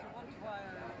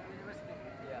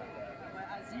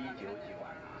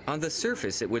 On the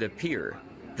surface, it would appear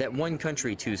that one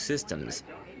country, two systems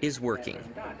is working.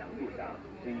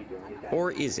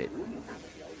 Or is it?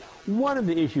 One of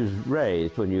the issues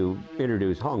raised when you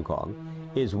introduce Hong Kong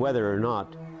is whether or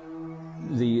not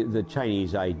the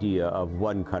Chinese idea of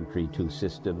one country, two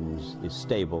systems is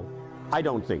stable. I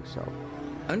don't think so.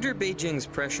 Under Beijing's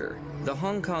pressure, the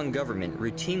Hong Kong government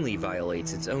routinely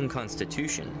violates its own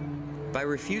constitution by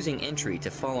refusing entry to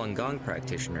Falun Gong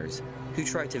practitioners who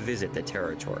try to visit the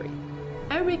territory.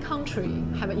 Every country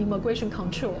have immigration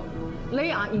control.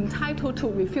 They are entitled to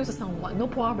refuse someone, no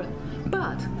problem.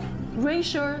 But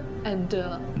racial and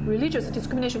religious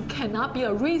discrimination cannot be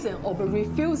a reason of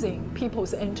refusing people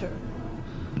to enter.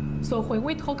 So when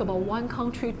we talk about one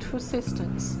country, two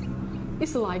systems,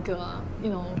 it's like,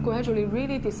 gradually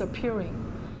really disappearing.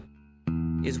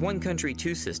 Is one country,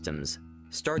 two systems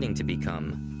starting to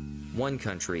become one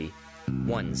country,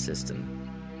 one system?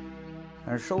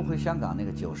 但是收回香港那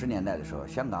个90年代的时候，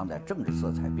香港在政治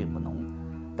色彩并不浓，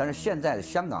但是现在的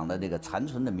香港的这个残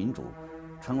存的民主，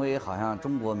成为好像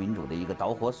中国民主的一个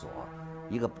导火索，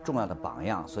一个重要的榜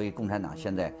样，所以共产党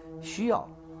现在需要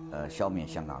消灭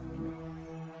香港的民主。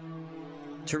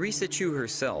 Teresa Chu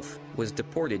herself was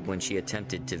deported when she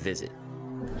attempted to visit.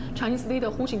 Chinese leader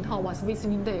Hu Jintao was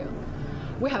visiting there.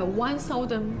 We have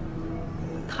 1,000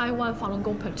 Taiwan Falun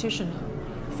Gong practitioners,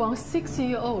 from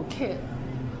 6-year-old kid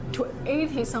to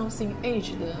 80-something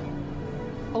aged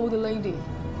old lady,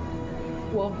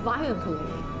 were violently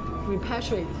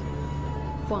repatriated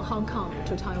from Hong Kong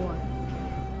to Taiwan.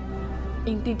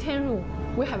 In detention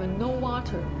room, we have no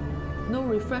water, no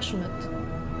refreshment,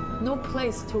 no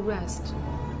place to rest.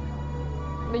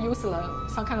 They use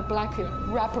some kind of blanket,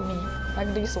 wrap me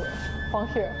like this way, from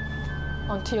here,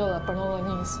 until below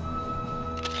the knees.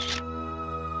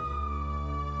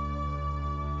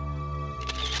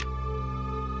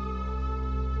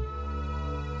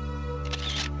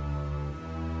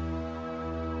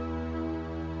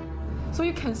 So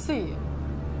you can see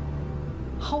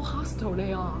how hostile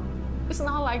they are. It's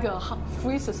not like a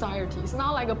free society. It's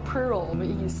not like a pearl of the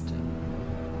East.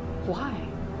 Why?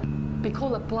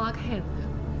 Because the black hand,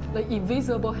 the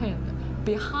invisible hand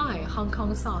behind Hong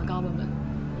Kong's government,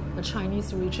 the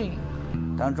Chinese regime.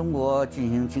 当中国进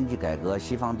行经济改革，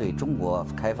西方对中国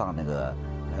开放那个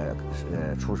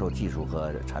出售技术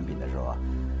和产品的时候啊，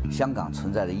香港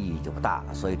存在的意义就不大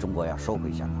了，所以中国要收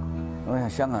回香港。我想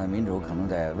香港的民主可能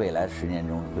在未来10年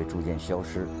中会逐渐消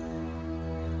失。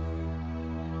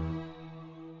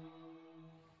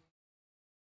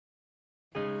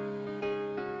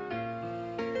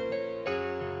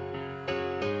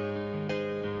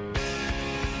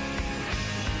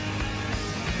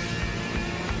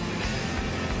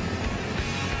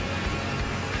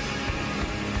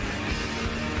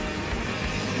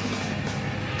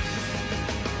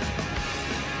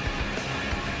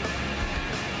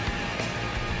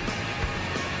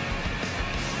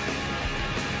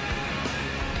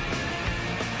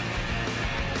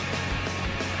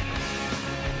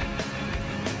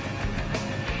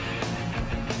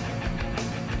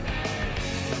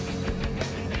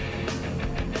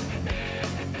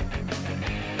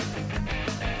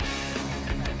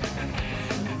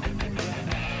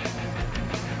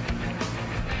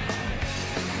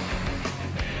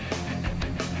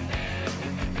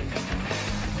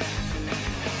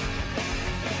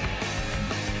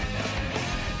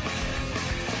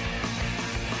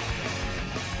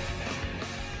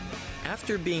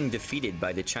After being defeated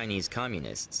by the Chinese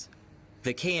Communists,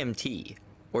 the KMT,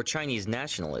 or Chinese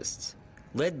nationalists,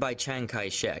 led by Chiang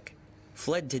Kai-shek,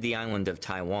 fled to the island of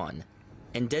Taiwan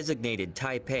and designated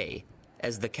Taipei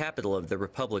as the capital of the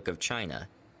Republic of China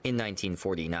in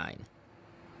 1949.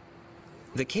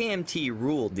 The KMT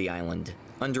ruled the island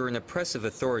under an oppressive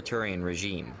authoritarian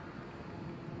regime,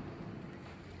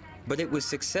 but it was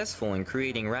successful in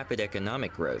creating rapid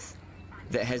economic growth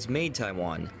that has made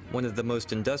Taiwan one of the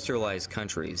most industrialized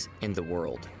countries in the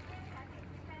world.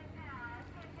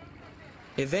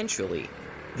 Eventually,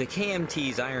 the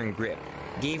KMT's iron grip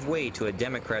gave way to a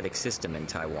democratic system in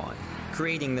Taiwan,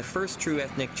 creating the first true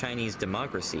ethnic Chinese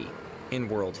democracy in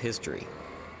world history.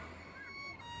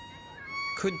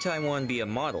 Could Taiwan be a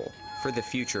model for the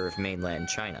future of mainland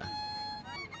China?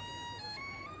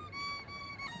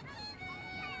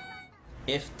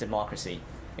 If democracy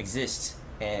exists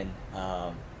and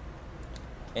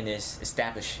is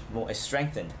established, more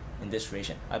strengthened in this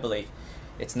region, I believe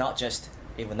it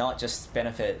will not just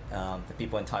benefit the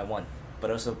people in Taiwan,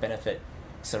 but also benefit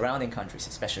surrounding countries,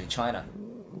 especially China.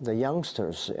 The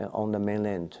youngsters on the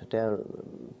mainland,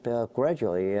 they're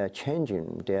gradually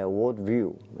changing their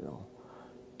worldview.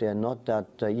 They're not that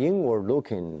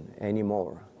inward-looking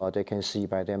anymore. They can see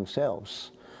by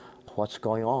themselves what's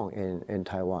going on in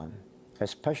Taiwan,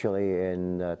 especially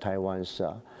in Taiwan's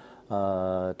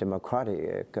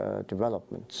democratic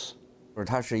developments.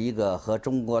 它是一个和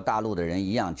中国大陆的人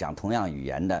一样讲同样语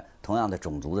言的、同样的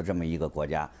种族的这么一个国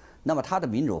家，那么它的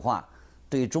民主化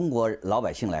对中国老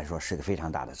百姓来说是个非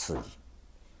常大的刺激。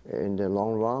In the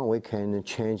long run, we can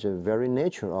change the very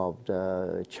nature of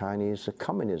the Chinese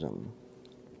communism,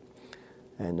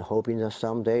 and hoping that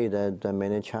someday that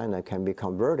mainland China can be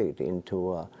converted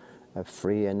into a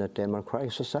free and a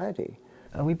democratic society.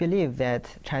 We believe that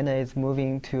China is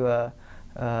moving to a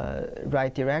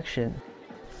right direction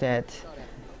that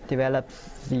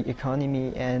develops the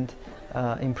economy and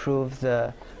improves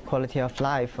the quality of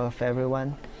life of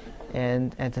everyone,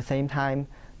 and at the same time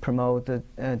promote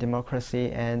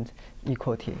democracy and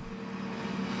equality.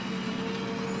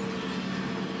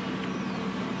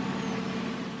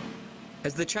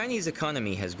 As the Chinese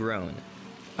economy has grown,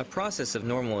 a process of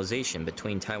normalization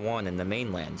between Taiwan and the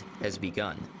mainland has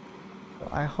begun.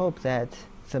 I hope that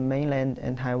the mainland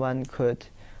and Taiwan could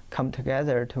come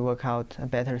together to work out a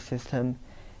better system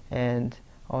and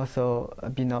also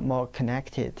be more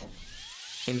connected.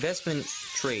 Investment,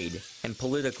 trade, and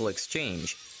political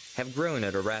exchange have grown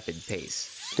at a rapid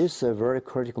pace. This is a very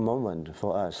critical moment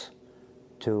for us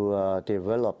to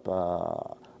develop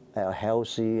a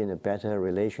healthy and better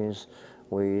relations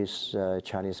with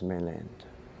Chinese mainland.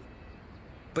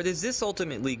 But is this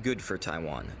ultimately good for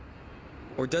Taiwan?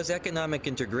 Or does economic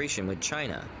integration with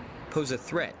China pose a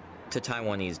threat to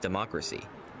Taiwanese democracy?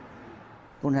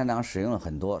 共产党使用了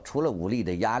很多，除了武力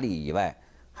的压力以外，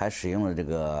还使用了这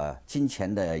个金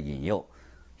钱的引诱，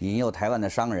引诱台湾的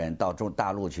商人到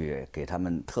大陆去，给他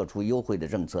们特殊优惠的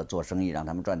政策做生意，让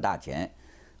他们赚大钱，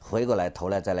回过来头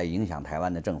来再来影响台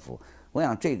湾的政府。我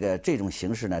想这种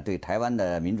形式呢，对台湾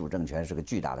的民主政权是个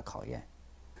巨大的考验。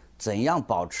怎样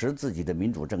保持自己的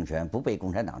民主政权不被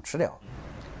共产党吃掉？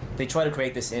 They try to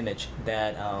create this image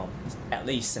that, at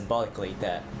least symbolically,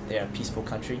 that they are a peaceful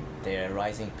country, they are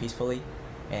rising peacefully,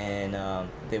 and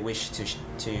they wish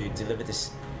to deliver this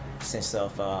sense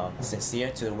of sincere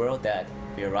to the world that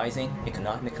we are rising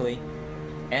economically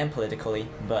and politically,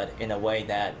 but in a way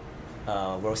that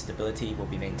world stability will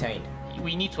be maintained.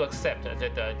 We need to accept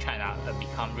that China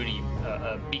become really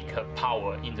a big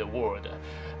power in the world,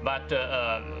 but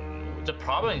the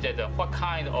problem is that what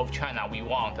kind of China we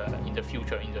want in the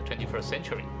future, in the 21st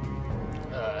century.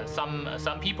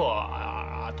 Some people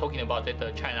are talking about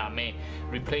that China may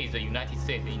replace the United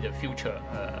States in the future.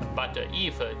 But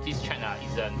if this China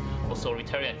is an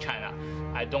authoritarian China,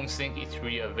 I don't think it's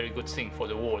really a very good thing for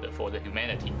the world, for the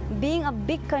humanity. Being a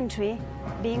big country,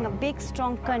 being a big,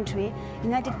 strong country,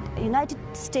 United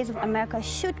States of America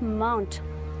should mount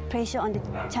pressure on the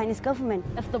Chinese government.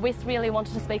 If the West really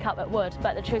wanted to speak up, it would,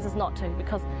 but it chooses not to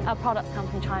because our products come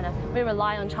from China. We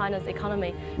rely on China's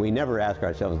economy. We never ask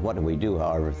ourselves, what do we do,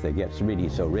 however, if they get really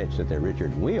so rich that they're richer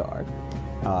than we are,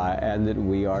 and that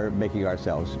we are making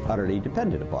ourselves utterly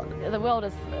dependent upon them. The world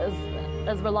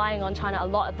is relying on China a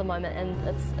lot at the moment, and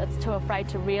it's too afraid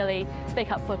to really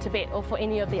speak up for Tibet or for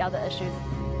any of the other issues.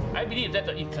 I believe that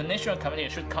the international community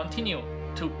should continue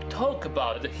to talk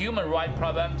about the human rights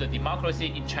problem, the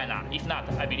democracy in China. If not,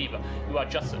 I believe you are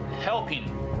just helping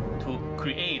to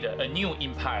create a new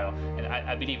empire, and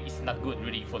I believe it's not good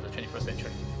really for the 21st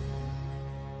century.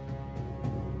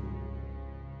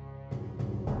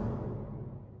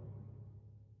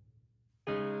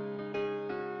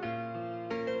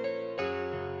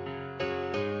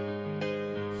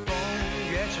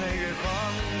 吹越狂，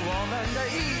我们的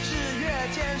意志越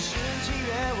坚，士气越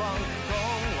旺，通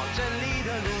往真理的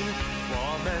路，我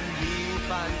们义无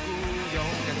反顾，勇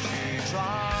敢去闯。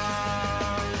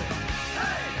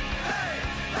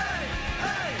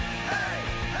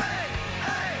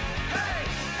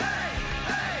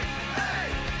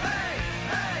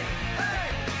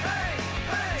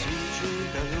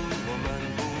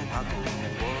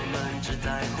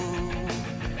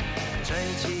吹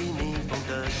起逆风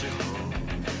的时候，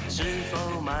是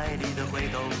否卖力地挥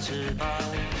动翅膀？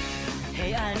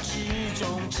黑暗之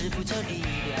中支付着力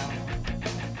量，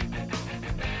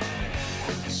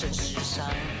浑身是伤，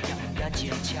咬牙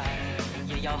坚强，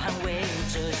也要捍卫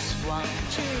着希望。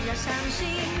只要相信，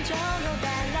就有胆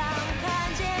量，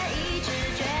团结一致，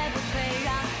绝不退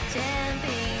让，肩并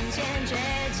肩，倔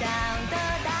强的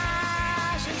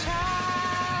大声唱。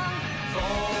风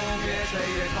越吹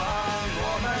越狂。我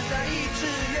们的意志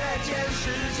越坚，士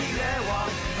气越旺，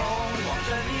通往真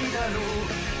理的路，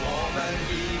我们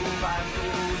义无反顾，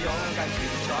勇敢去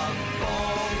闯。风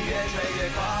越吹越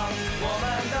狂，我们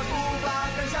的步伐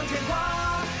更向前跨，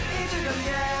意志更坚，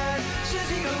士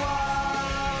气更旺，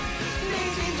逆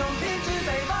境中停止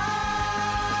北方。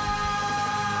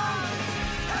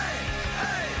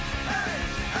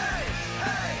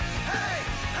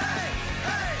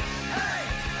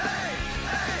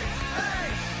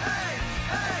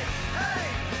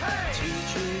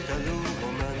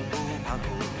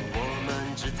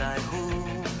在乎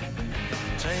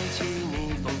吹起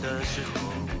逆风的时候，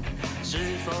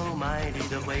是否卖力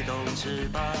地挥动翅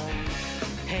膀？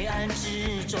黑暗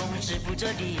之中支付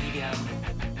着力量，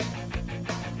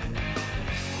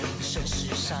浑身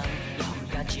是伤，咬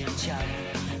牙坚强，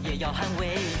也要捍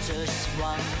卫着希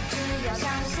望。只要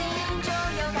相信，就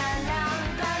有胆量，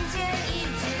团结一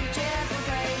致，绝不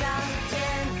退让，肩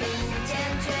并肩，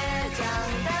倔强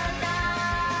的大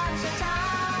声唱。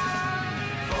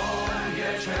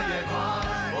越吹越狂，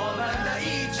我们的意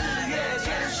志越坚，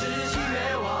士气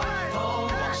越旺，通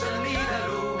往胜利的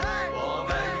路，我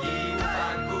们义无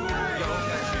反顾，勇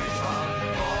敢去闯。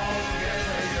风越吹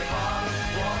越狂，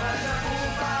我们的步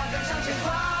伐更向前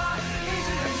跨，意志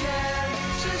更坚，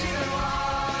士气更旺，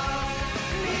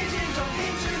逆境中停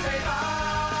止北方。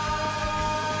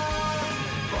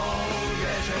风越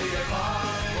吹越狂，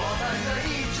我们的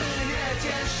意志越坚，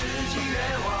士气越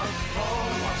旺，通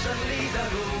往胜利的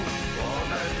路。我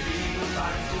们义无反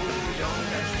顾，勇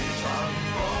敢去闯。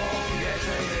风越吹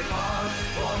越狂，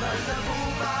我们的步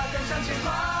伐更向前跨，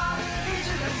意志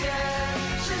更坚，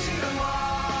士气更旺，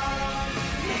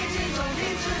逆境中停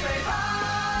止北方。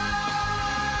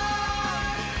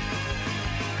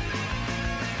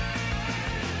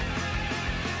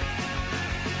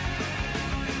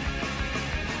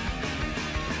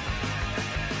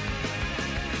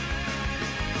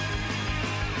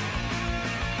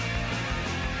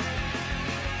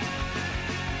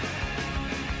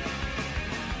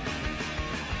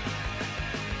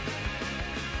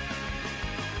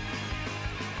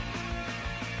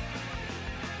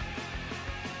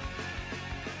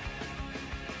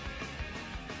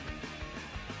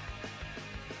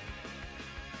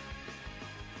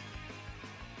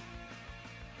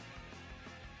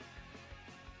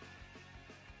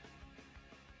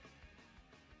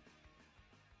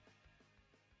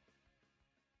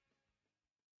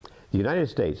The United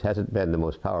States hasn't been the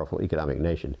most powerful economic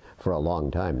nation for a long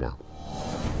time now.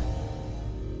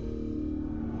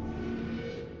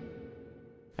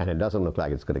 And it doesn't look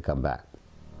like it's going to come back.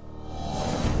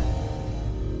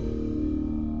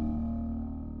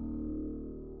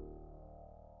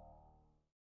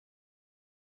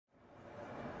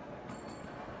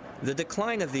 The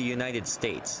decline of the United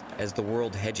States as the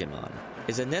world hegemon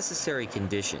is a necessary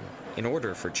condition in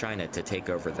order for China to take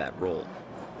over that role.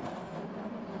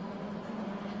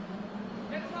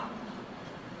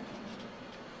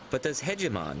 But does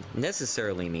hegemon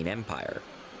necessarily mean empire?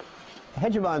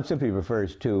 Hegemon simply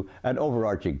refers to an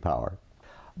overarching power.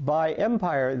 By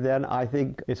empire, then, I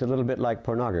think it's a little bit like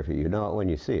pornography. You know it when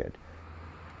you see it.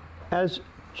 As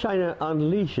China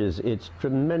unleashes its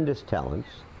tremendous talents,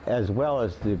 as well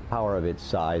as the power of its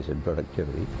size and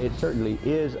productivity, it certainly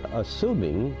is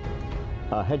assuming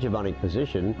a hegemonic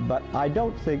position, but I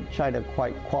don't think China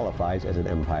quite qualifies as an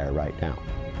empire right now.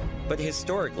 But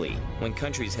historically, when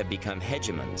countries have become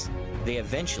hegemons, they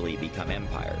eventually become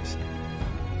empires.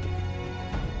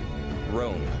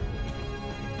 Rome,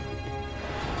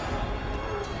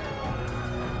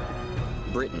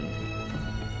 Britain,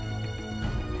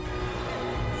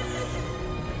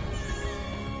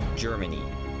 Germany,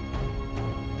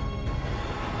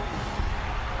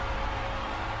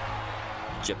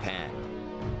 Japan.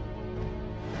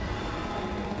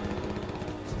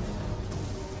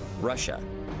 Russia.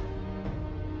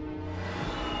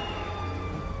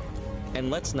 And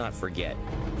let's not forget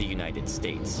the United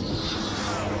States.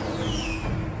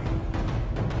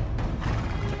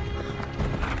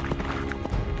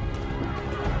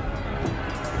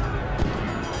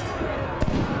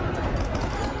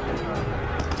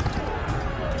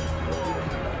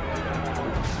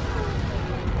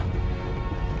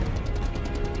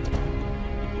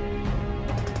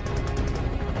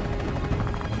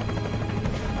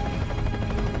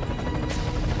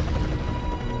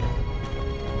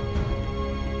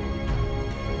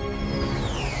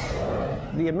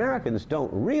 The Americans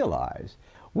don't realize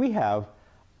we have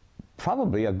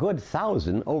probably a good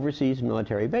 1,000 overseas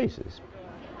military bases.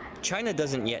 China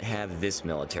doesn't yet have this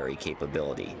military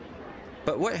capability.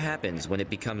 But what happens when it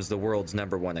becomes the world's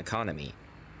 #1 economy?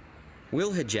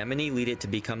 Will hegemony lead it to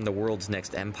become the world's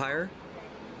next empire?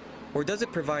 Or does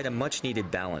it provide a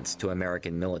much-needed balance to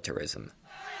American militarism?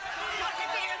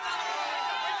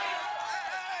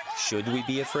 Should we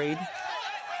be afraid?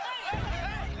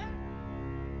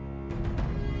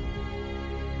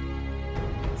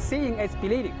 Seeing is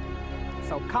believing.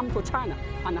 So come to China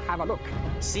and have a look.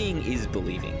 Seeing is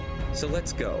believing, so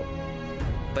let's go.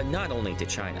 But not only to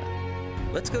China.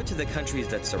 Let's go to the countries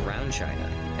that surround China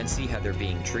and see how they're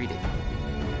being treated.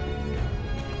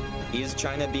 Is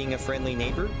China being a friendly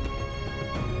neighbor?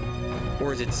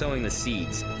 Or is it sowing the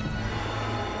seeds?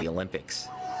 The Olympics.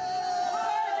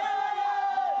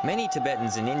 Many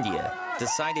Tibetans in India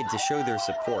decided to show their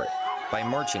support by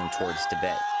marching towards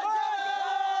Tibet.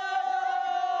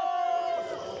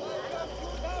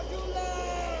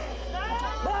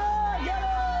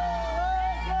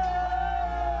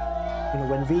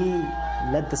 When we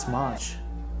led this march,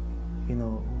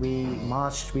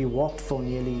 we walked for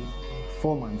nearly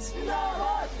 4 months.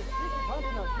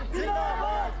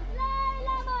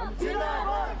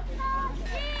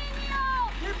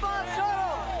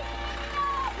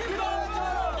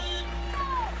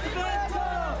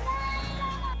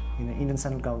 Indian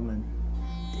central government,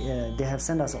 they have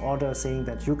sent us an order saying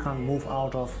that you can't move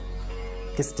out of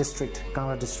this district,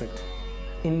 Kangra district.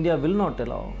 India will not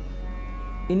allow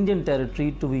Indian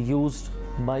territory to be used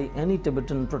by any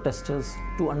Tibetan protesters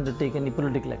to undertake any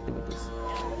political activities.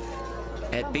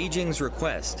 At Beijing's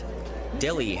request,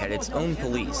 Delhi had its own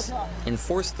police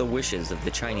enforce the wishes of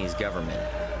the Chinese government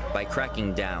by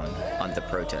cracking down on the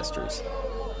protesters.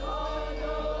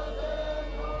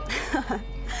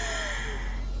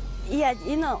 Yeah,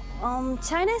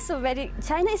 China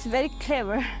is very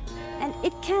clever, and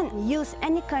it can use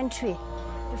any country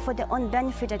for their own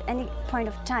benefit at any point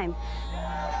of time.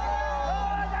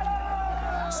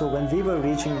 So when we were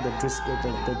reaching the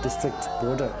district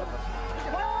border,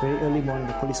 very early morning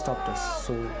the police stopped us.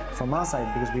 So from our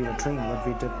side, because we were trained, what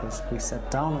we did was we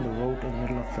sat down on the road in the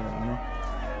middle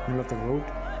of the road,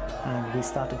 and we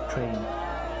started praying.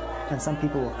 And some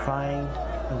people were crying,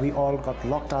 and we all got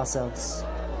locked ourselves.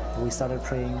 We started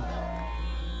praying,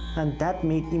 and that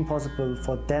made it impossible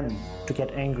for them to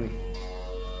get angry.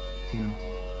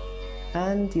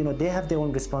 And they have their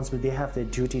own responsibility, they have their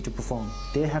duty to perform.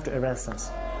 They have to arrest us.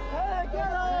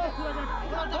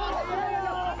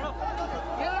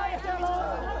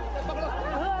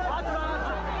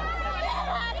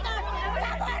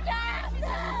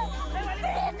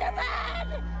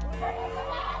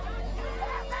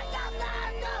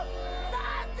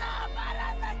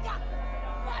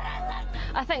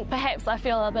 I think perhaps I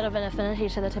feel a bit of an affinity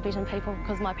to the Tibetan people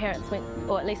because my parents went,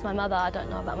 or at least my mother, I don't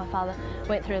know about my father,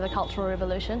 went through the Cultural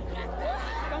Revolution.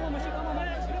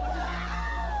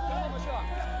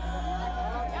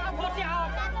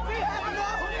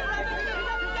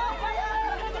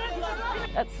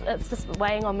 It's just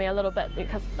weighing on me a little bit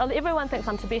because everyone thinks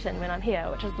I'm Tibetan when I'm here,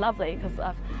 which is lovely because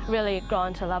I've really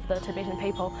grown to love the Tibetan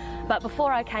people. But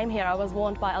before I came here, I was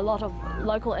warned by a lot of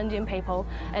local Indian people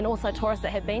and also tourists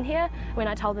that had been here. When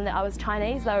I told them that I was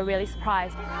Chinese, they were really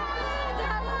surprised.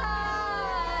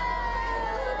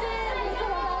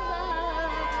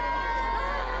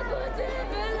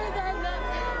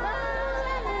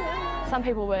 Some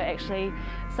people were actually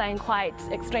saying quite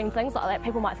extreme things, like that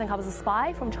people might think I was a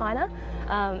spy from China,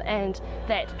 and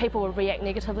that people would react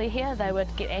negatively here. They would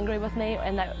get angry with me,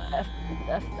 and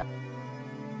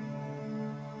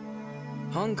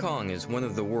Hong Kong is one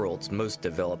of the world's most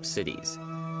developed cities.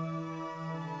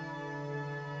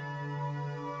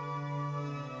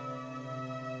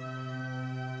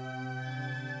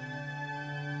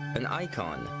 An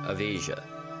icon of Asia.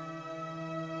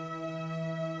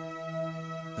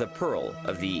 The Pearl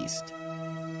of the East.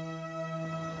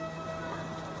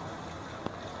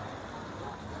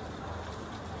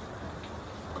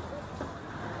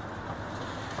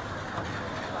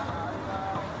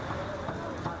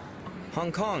 Hong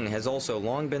Kong has also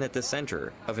long been at the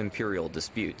center of imperial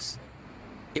disputes.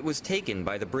 It was taken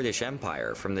by the British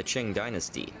Empire from the Qing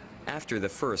dynasty after the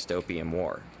First Opium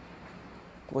War.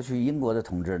 过去英国的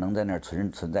统治能在那儿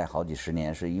存在好几十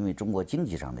年，是因为中国经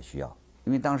济上的需要。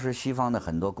因为当时西方的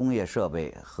很多工业设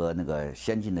备和那个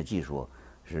先进的技术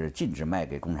是禁止卖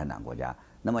给共产党国家，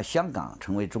那么香港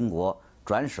成为中国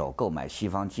转手购买西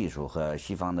方技术和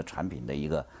西方的产品的一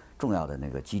个重要的那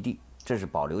个基地，这是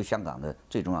保留香港的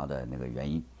最重要的那个原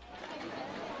因。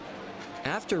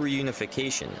After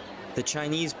reunification, the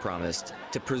Chinese promised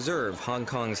to preserve Hong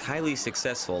Kong's highly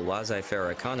successful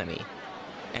laissez-faire economy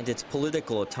and its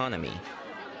political autonomy,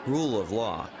 rule of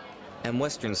law, and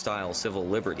Western-style civil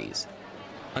liberties,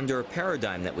 under a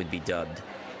paradigm that would be dubbed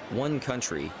one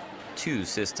country, two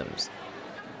systems.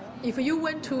 If you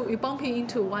bumping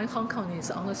into one Hong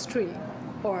Kongese on the street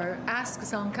or ask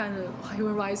some kind of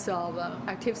human rights of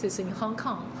activities in Hong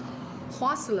Kong,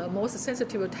 what's the most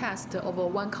sensitive test of a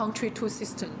one country, two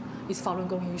system is Falun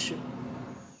Gong issue.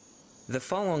 The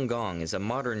Falun Gong is a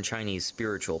modern Chinese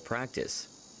spiritual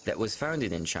practice that was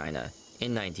founded in China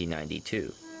in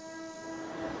 1992.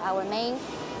 Our main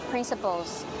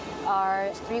principles are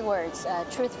three words: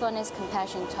 truthfulness,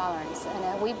 compassion, tolerance.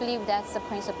 And we believe that's the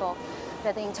principle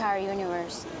that the entire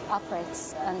universe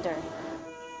operates under.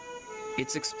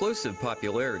 Its explosive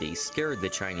popularity scared the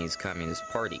Chinese Communist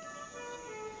Party.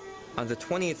 On the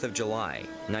 20th of July,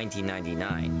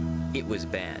 1999, it was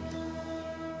banned,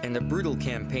 and a brutal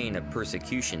campaign of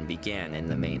persecution began in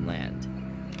the mainland.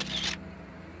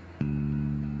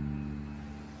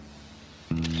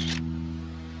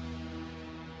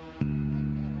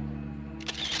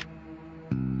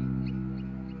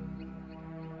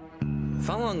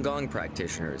 Falun Gong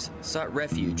practitioners sought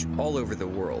refuge all over the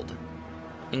world,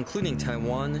 including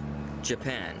Taiwan,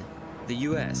 Japan, the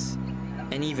US,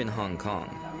 and even Hong Kong.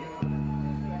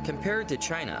 Compared to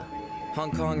China,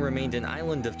 Hong Kong remained an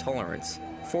island of tolerance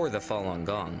for the Falun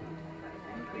Gong.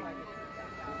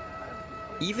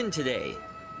 Even today,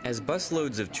 as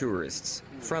busloads of tourists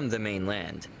from the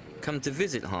mainland come to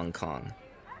visit Hong Kong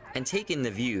and take in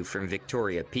the view from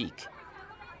Victoria Peak,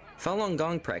 Falun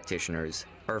Gong practitioners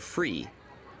are free,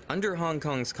 under Hong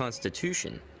Kong's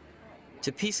constitution,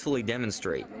 to peacefully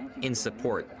demonstrate in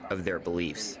support of their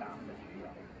beliefs,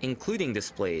 including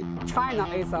displayed. China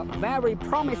is a very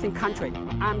promising country.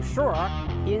 I'm sure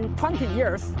in 20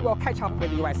 years we'll catch up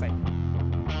with USA.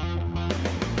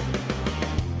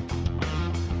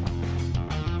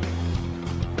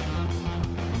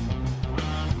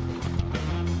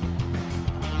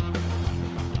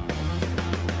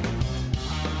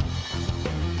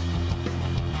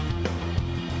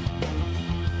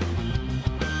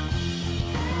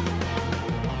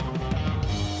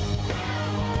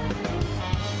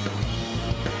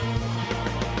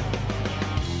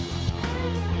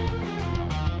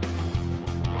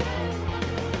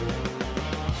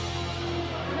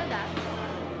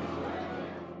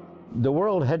 The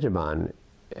world hegemon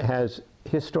has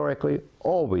historically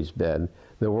always been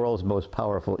the world's most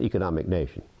powerful economic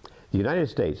nation. The United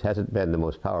States hasn't been the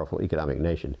most powerful economic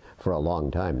nation for a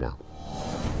long time now.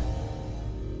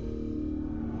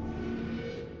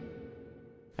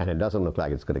 And it doesn't look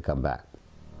like it's going to come back.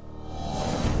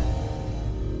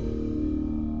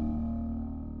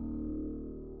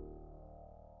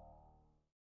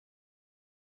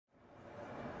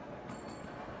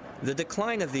 The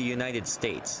decline of the United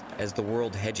States as the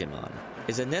world hegemon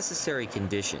is a necessary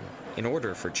condition in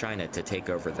order for China to take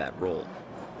over that role.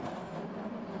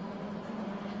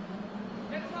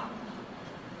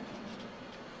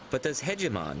 But does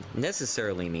hegemon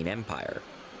necessarily mean empire?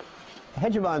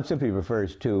 Hegemon simply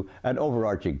refers to an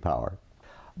overarching power.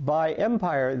 By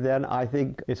empire, then, I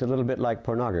think it's a little bit like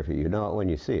pornography. You know it when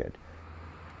you see it.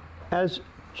 As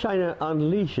China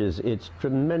unleashes its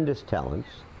tremendous talents,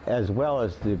 as well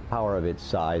as the power of its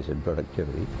size and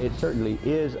productivity, it certainly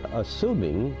is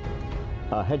assuming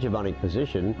a hegemonic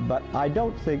position, but I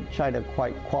don't think China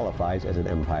quite qualifies as an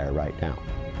empire right now.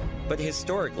 But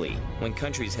historically, when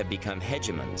countries have become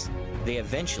hegemons, they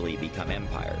eventually become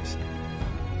empires.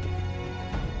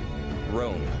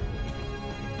 Rome,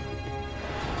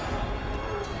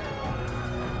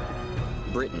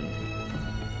 Britain,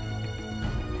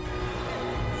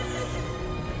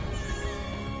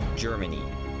 Germany,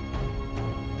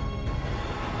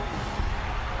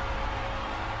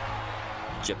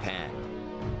 Japan,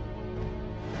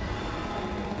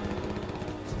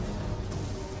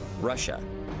 Russia,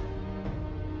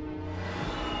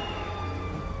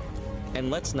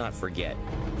 and let's not forget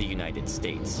the United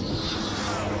States.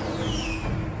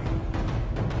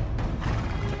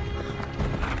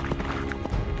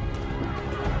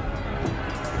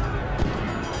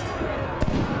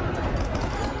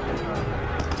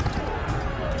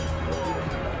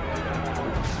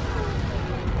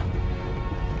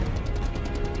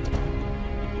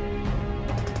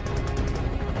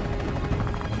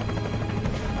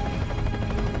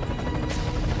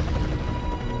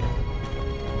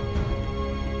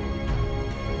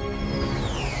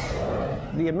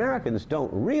 the Americans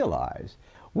don't realize,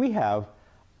 we have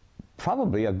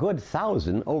probably a good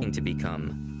 1,000 over. To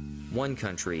become one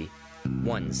country,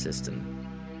 one system.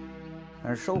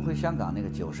 而收回香港那个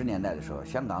90年代的时候，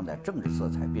香港在政治色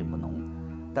彩并不浓，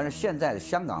但是现在的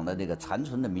香港的这个残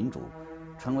存的民主，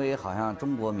成为好像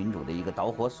中国民主的一个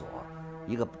导火索，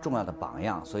一个重要的榜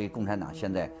样，所以共产党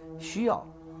现在需要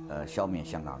消灭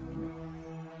香港的民主。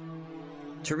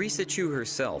Teresa Chu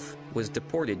herself was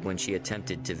deported when she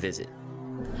attempted to visit.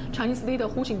 Chinese leader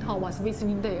Hu Jintao was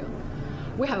visiting there.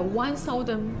 We have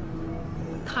 1,000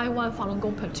 Taiwan Falun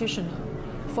Gong petitioner,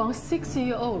 from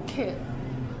 6-year-old kid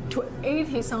to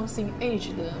 80-something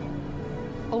aged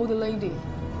old lady,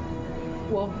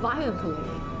 were violently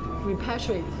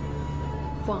repatriated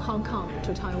from Hong Kong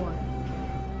to Taiwan.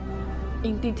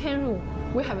 In detention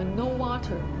room, we have no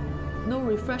water, no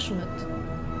refreshment,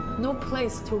 no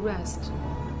place to rest.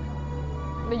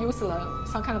 They use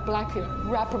some kind of blanket,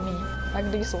 wrap me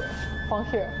like this way, from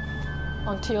here,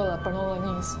 until below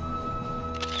the knees.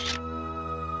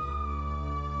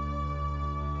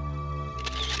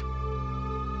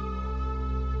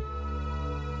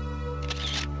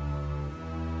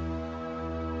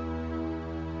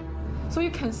 So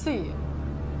you can see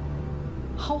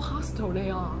how hostile they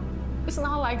are. It's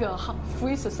not like a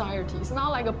free society. It's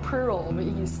not like a Pearl of the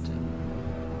East.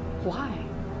 Why?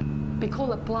 Because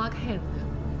the black hand,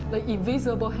 the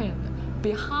invisible hand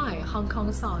behind Hong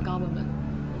Kong's government,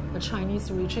 the Chinese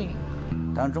regime.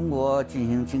 当中国进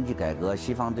行经济改革，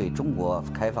西方对中国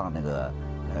开放那个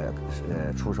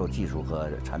出售技术和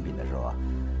产品的时候啊，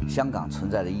香港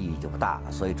存在的意义就不大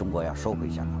了，所以中国要收回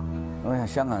香港。我想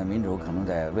香港的民主可能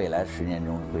在未来10年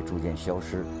中会逐渐消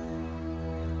失。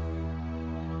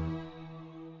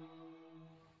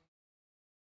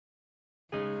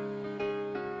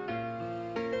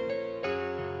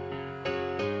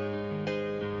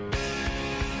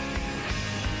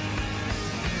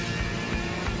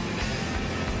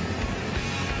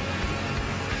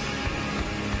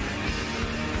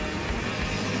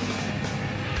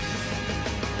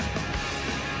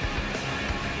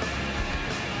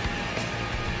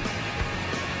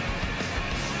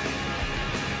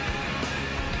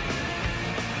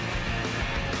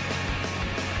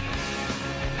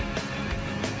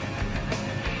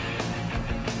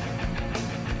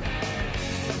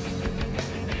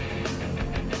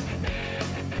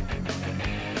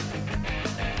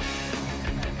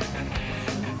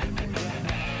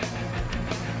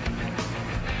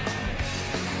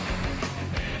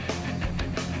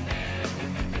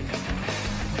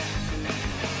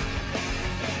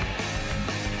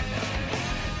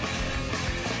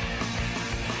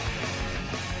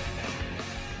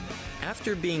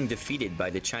After being defeated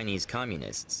by the Chinese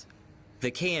Communists,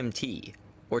 the KMT,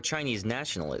 or Chinese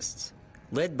nationalists,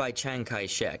 led by Chiang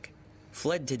Kai-shek,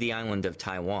 fled to the island of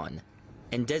Taiwan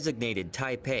and designated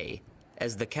Taipei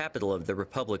as the capital of the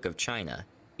Republic of China.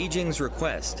 Beijing's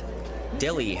request,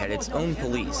 Delhi had its own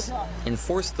police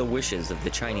enforce the wishes of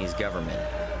the Chinese government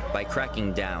by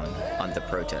cracking down on the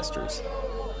protesters.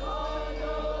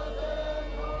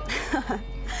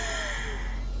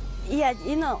 Yeah,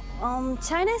 you know,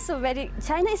 China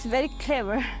is very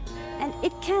clever, and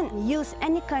it can use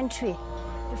any country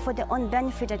for their own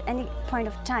benefit at any point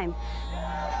of time.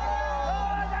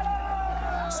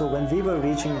 So when we were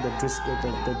reaching the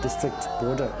district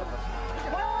border,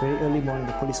 very early morning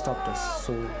the police stopped us.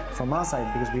 So from our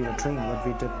side, because we were trained, what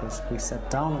we did was we sat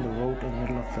down on the road in the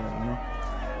middle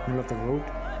of the road,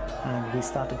 and we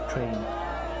started praying.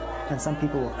 And some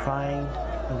people were crying,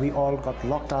 and we all got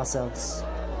locked ourselves.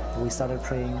 We started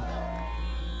praying,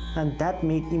 and that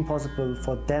made it impossible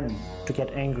for them to get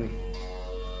angry,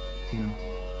 you know.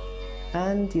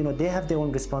 And you know, they have their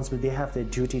own responsibility, they have their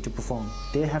duty to perform.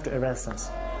 They have to arrest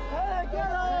us.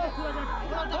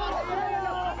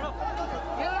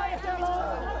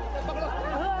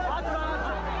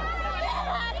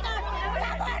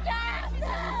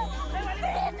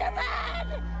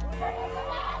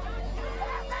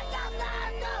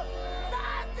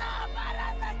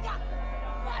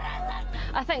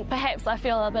 I think perhaps I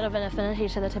feel a bit of an affinity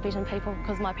to the Tibetan people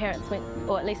because my parents went,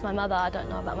 or at least my mother, I don't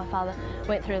know about my father,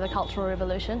 went through the Cultural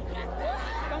Revolution.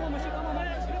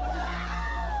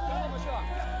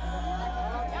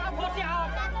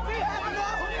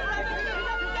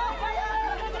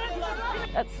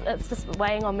 It's just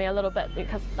weighing on me a little bit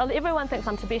because everyone thinks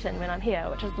I'm Tibetan when I'm here,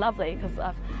 which is lovely because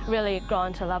I've really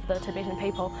grown to love the Tibetan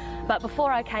people. But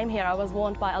before I came here, I was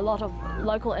warned by a lot of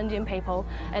local Indian people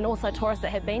and also tourists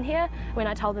that had been here. When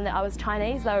I told them that I was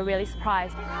Chinese, they were really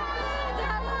surprised.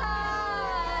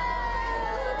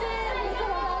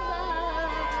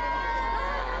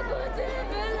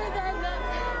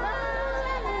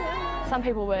 Some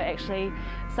people were actually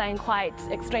saying quite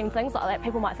extreme things, like that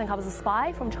people might think I was a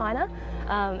spy from China,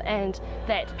 and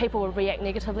that people would react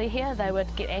negatively here. They would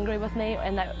get angry with me,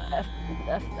 and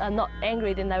if I'm not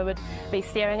angry, then they would be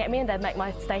staring at me and they'd make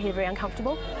my stay here very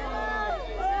uncomfortable.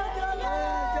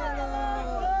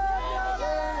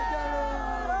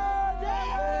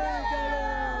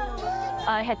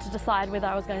 I had to decide whether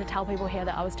I was going to tell people here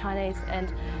that I was Chinese,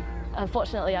 and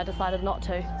unfortunately I decided not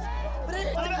to.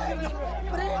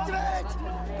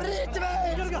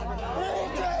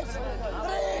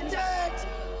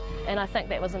 And I think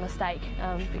that was a mistake,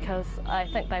 because I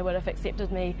think they would have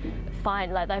accepted me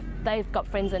fine. Like they've got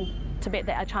friends in Tibet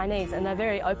that are Chinese, and they're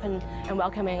very open and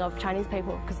welcoming of Chinese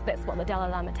people, because that's what the Dalai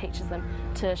Lama teaches them,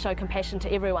 to show compassion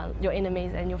to everyone, your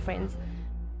enemies and your friends.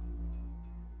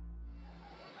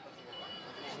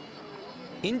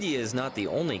 India is not the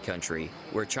only country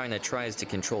where China tries to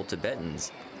control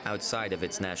Tibetans outside of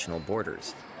its national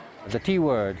borders. The T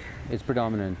word is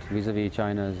predominant vis-a-vis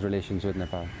China's relations with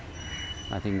Nepal.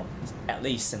 I think, at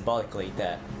least symbolically,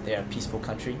 that they are a peaceful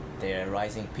country, they are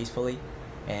rising peacefully,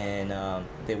 and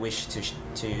they wish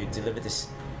to deliver this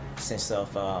sense of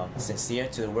sincere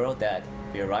to the world that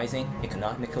we are rising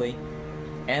economically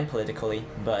and politically,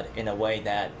 but in a way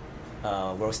that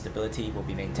world stability will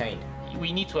be maintained.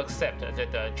 We need to accept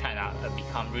that China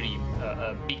become really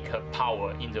a big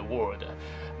power in the world,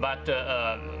 but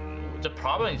the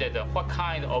problem is that what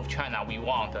kind of China we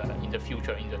want in the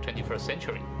future, in the 21st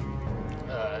century.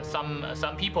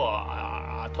 Some people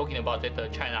are talking about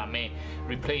that China may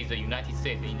replace the United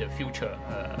States in the future,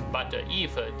 but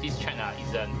if this China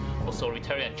is an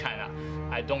authoritarian China,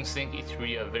 I don't think it's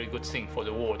really a very good thing for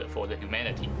the world, for the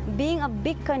humanity. Being a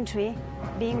big country,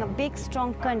 being a big,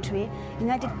 strong country,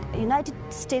 United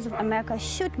States of America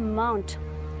should mount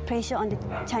pressure on the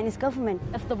Chinese government.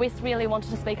 If the West really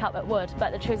wanted to speak up, it would,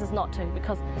 but it chooses not to,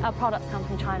 because our products come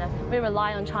from China. We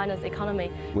rely on China's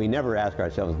economy. We never ask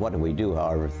ourselves, what do we do,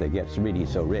 however, if they get really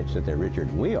so rich that they're richer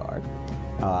than we are,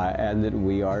 and that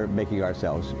we are making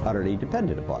ourselves utterly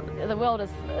dependent upon them. The world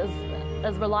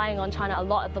is relying on China a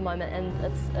lot at the moment, and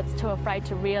it's too afraid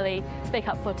to really speak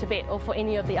up for Tibet or for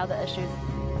any of the other issues.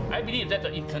 I believe that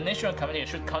the international community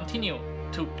should continue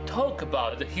to talk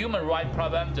about the human rights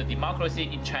problem, the democracy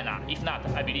in China. If not,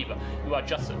 I believe we are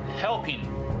just helping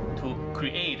to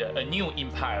create a new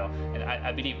empire, and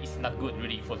I believe it's not good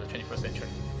really for the 21st century.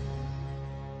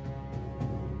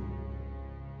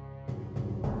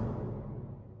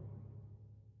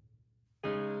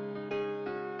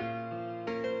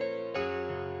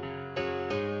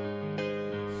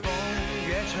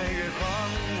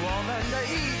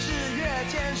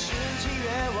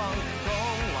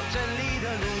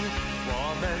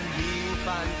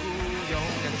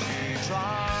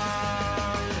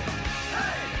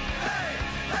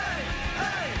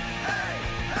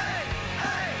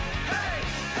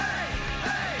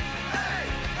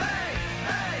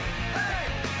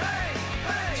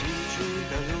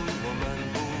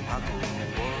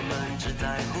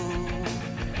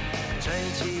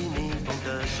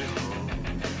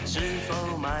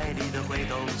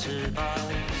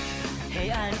黑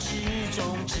暗之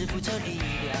中支付着力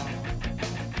量，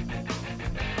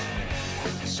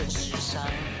浑身是伤，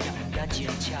咬牙坚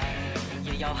强，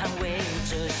也要捍卫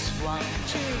着希望。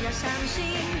只要相信，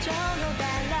就有胆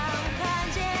量，团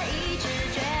结一致，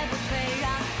绝不退让，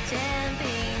肩并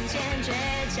肩，倔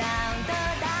强的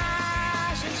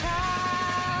大声唱。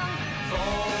风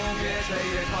越吹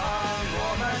越狂，我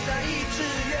们的意志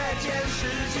越坚，士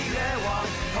气越旺，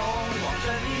通往正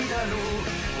义的路。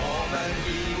我们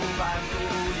义无反顾，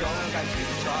勇敢去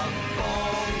闯。风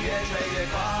越吹越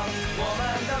狂，我们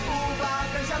的步伐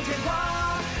更向前跨，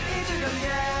意志更坚，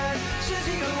士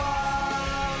气更旺，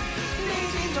逆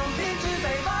境中停止北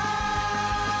方。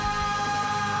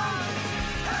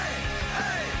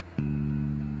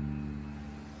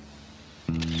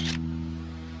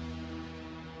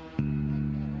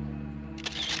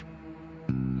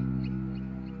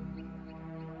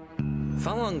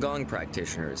Falun Gong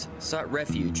practitioners sought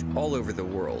refuge all over the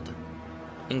world,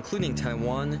 including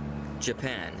Taiwan,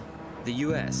 Japan, the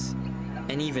US,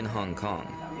 and even Hong Kong.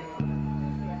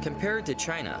 Compared to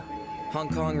China, Hong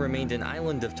Kong remained an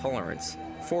island of tolerance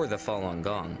for the Falun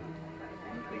Gong.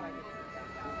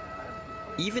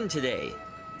 Even today,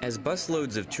 as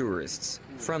busloads of tourists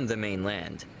from the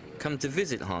mainland come to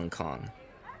visit Hong Kong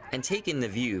and take in the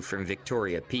view from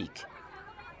Victoria Peak,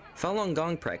 Falun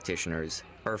Gong practitioners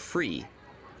are free,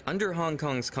 under Hong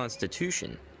Kong's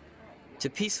constitution, to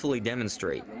peacefully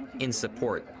demonstrate in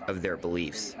support of their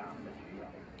beliefs,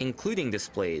 including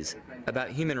displays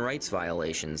about human rights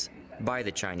violations by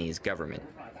the Chinese government.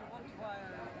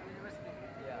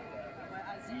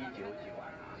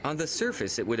 On the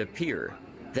surface, it would appear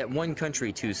that one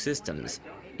country, two systems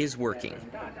is working.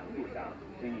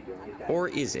 Or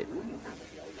is it?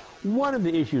 One of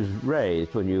the issues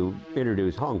raised when you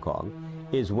introduce Hong Kong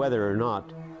is whether or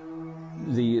not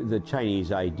the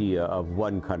Chinese idea of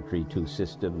one country, two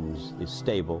systems is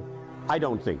stable. I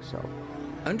don't think so.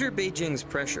 Under Beijing's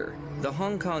pressure, the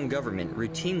Hong Kong government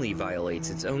routinely violates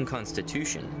its own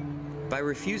constitution by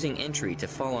refusing entry to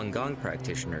Falun Gong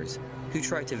practitioners who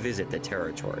try to visit the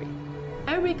territory.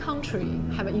 Every country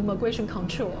have an immigration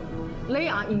control. They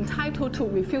are entitled to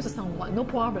refuse someone, no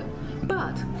problem.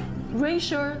 But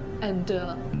racial and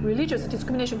religious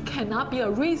discrimination cannot be a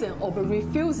reason of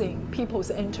refusing people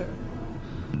to enter.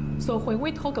 So when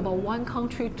we talk about one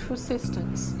country, two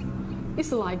systems,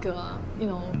 it's like,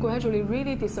 gradually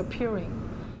really disappearing.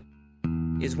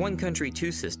 Is one country,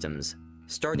 two systems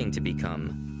starting to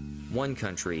become one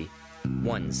country,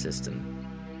 one system?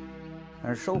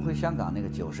 但是收回香港那个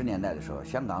90年代的时候，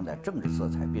香港在政治色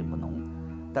彩并不浓，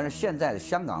但是现在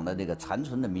香港的这个残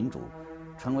存的民主，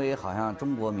成为好像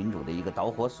中国民主的一个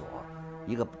导火索，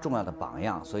一个重要的榜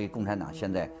样，所以共产党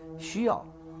现在需要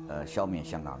消灭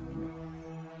香港的民主。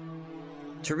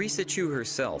 Teresa Chu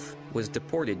herself was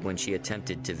deported when she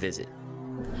attempted to visit.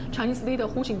 Chinese leader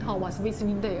Hu Jintao was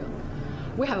visiting there.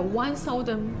 We have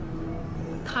 1,000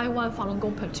 Taiwan Falun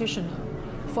Gong practitioners,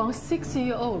 from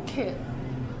 6-year-old kid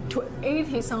to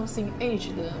 80-something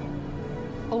aged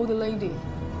old lady,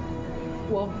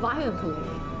 were violently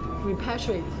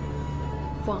repatriated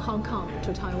from Hong Kong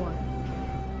to Taiwan.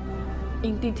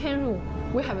 In detention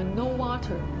room, we have no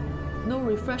water, no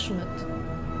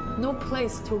refreshment, no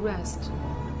place to rest.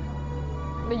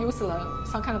 They use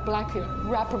some kind of blanket,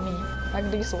 wrap me like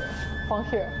this way, from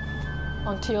here,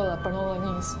 until below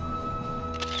the knees.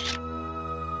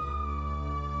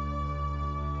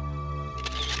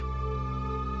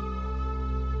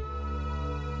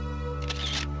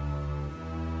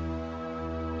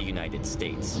 The United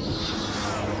States.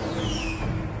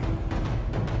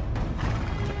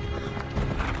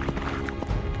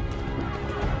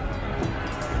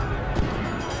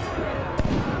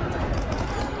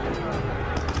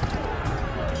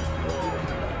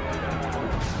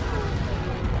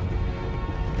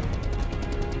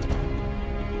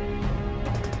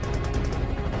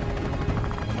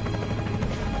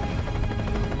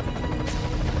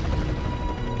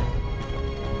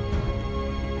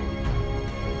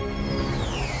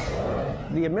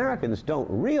 The Americans don't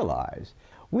realize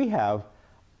we have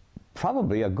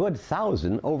probably a good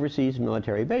 1,000 overseas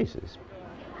military bases.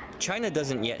 China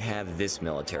doesn't yet have this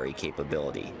military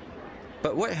capability.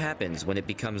 But what happens when it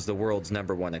becomes the world's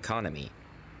 #1 economy?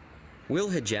 Will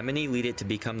hegemony lead it to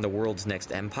become the world's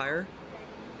next empire?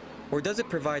 Or does it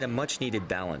provide a much-needed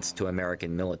balance to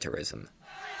American militarism?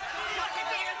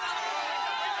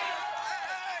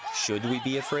 Should we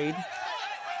be afraid?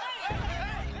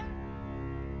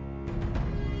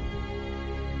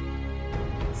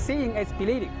 Seeing is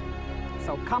believing.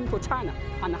 So come to China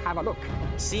and have a look.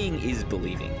 Seeing is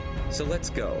believing, so let's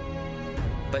go.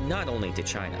 But not only to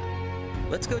China.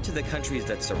 Let's go to the countries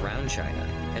that surround China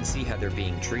and see how they're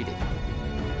being treated.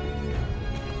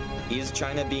 Is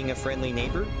China being a friendly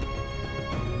neighbor?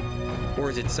 Or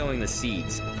is it sowing the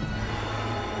seeds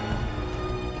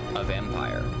of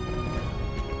empire?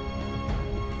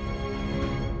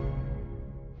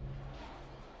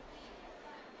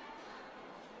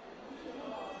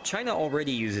 China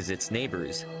already uses its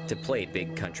neighbors to play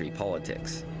big country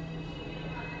politics.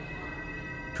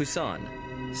 Busan,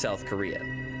 South Korea.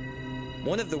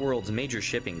 One of the world's major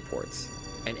shipping ports,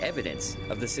 and evidence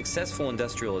of the successful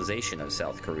industrialization of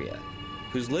South Korea,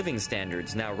 whose living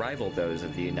standards now rival those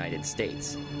of the United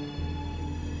States.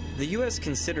 The US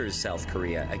considers South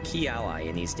Korea a key ally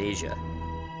in East Asia,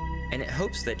 and it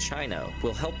hopes that China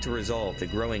will help to resolve the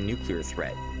growing nuclear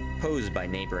threat posed by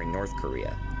neighboring North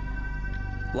Korea.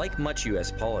 Like much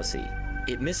US policy,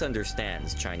 it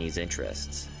misunderstands Chinese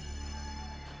interests.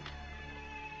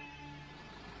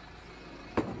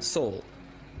 Seoul.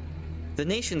 The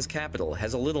nation's capital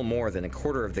has a little more than a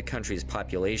quarter of the country's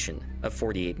population of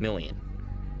 48 million.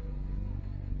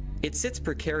 It sits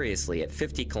precariously at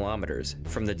 50 kilometers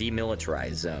from the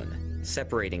demilitarized zone,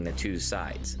 separating the two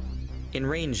sides, in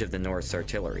range of the North's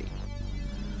artillery.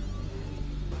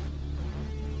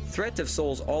 Threat of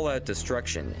Seoul's all-out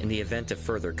destruction in the event of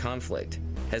further conflict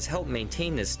has helped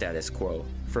maintain this status quo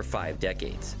for 5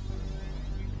 decades.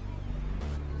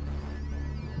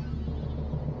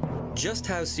 Just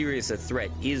how serious a threat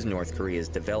is North Korea's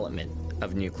development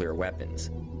of nuclear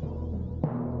weapons?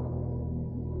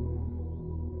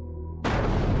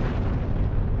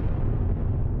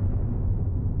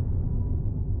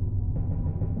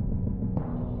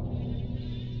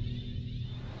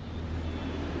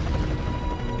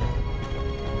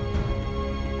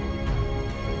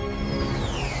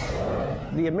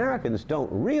 the Americans don't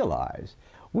realize,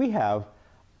 we have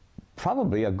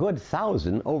probably a good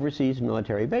 1,000 overseas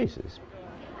military bases.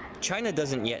 China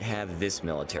doesn't yet have this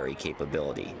military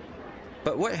capability.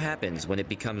 But what happens when it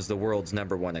becomes the world's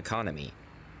 #1 economy?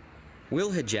 Will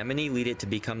hegemony lead it to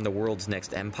become the world's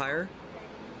next empire?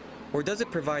 Or does it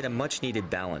provide a much-needed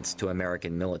balance to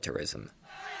American militarism?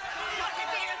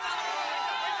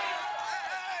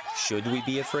 Should we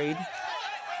be afraid?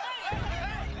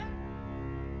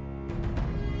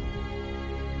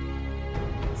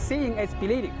 Seeing is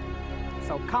believing.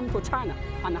 So come to China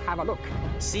and have a look.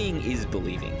 Seeing is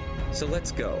believing, so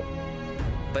let's go.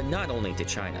 But not only to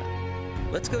China.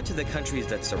 Let's go to the countries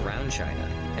that surround China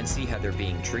and see how they're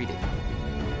being treated.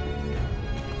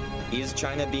 Is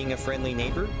China being a friendly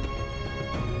neighbor?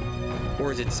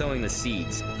 Or is it sowing the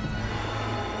seeds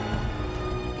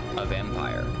of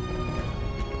empire?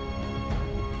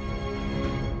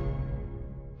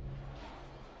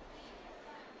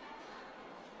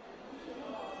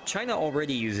 China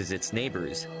already uses its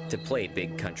neighbors to play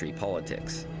big country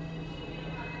politics.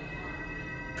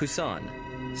 Busan,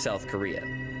 South Korea.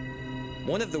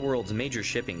 One of the world's major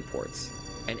shipping ports,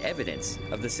 and evidence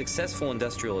of the successful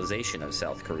industrialization of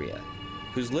South Korea,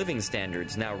 whose living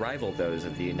standards now rival those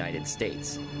of the United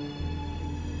States.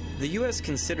 The US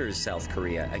considers South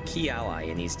Korea a key ally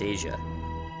in East Asia,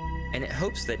 and it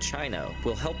hopes that China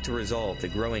will help to resolve the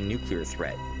growing nuclear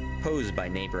threat posed by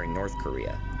neighboring North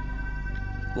Korea.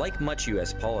 Like much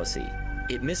US policy,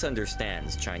 it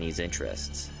misunderstands Chinese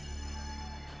interests.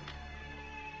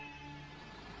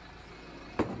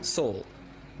 Seoul.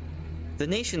 The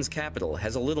nation's capital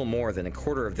has a little more than a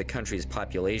quarter of the country's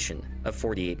population of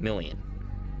 48 million.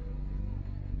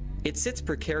 It sits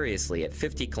precariously at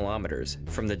 50 kilometers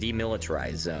from the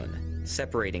demilitarized zone,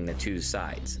 separating the two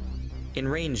sides, in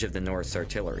range of the North's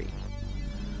artillery.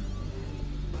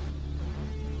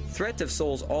 Threat of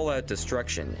Seoul's all-out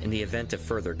destruction in the event of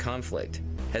further conflict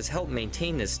has helped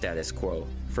maintain this status quo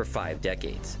for 5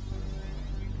 decades.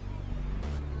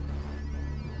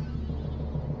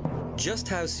 Just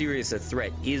how serious a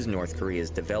threat is North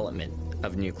Korea's development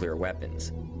of nuclear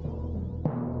weapons?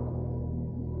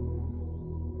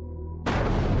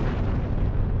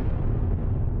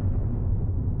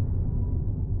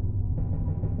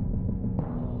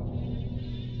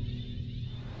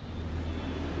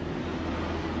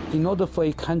 In order for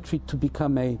a country to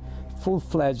become a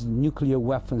full-fledged nuclear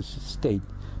weapons state,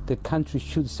 the country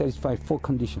should satisfy 4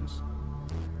 conditions.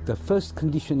 The first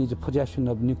condition is the possession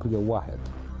of nuclear warhead.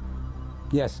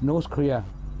 Yes, North Korea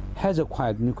has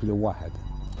acquired nuclear warhead.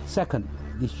 Second,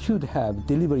 it should have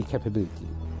delivery capability.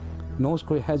 North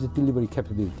Korea has a delivery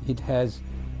capability. It has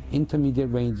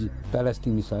intermediate range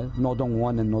ballistic missile, Nodong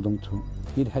 1 and Nodong 2.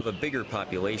 It has a bigger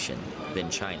population than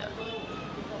China.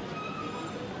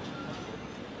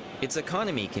 Its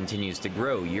economy continues to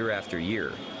grow year after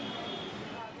year,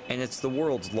 and it's the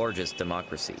world's largest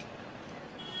democracy.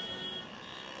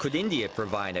 Could India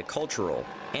provide a cultural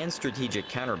and strategic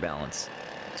counterbalance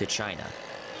to China?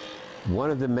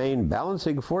 One of the main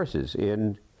balancing forces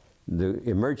in the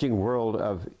emerging world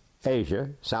of Asia,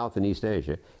 South and East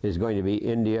Asia, is going to be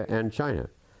India and China,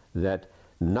 that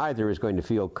neither is going to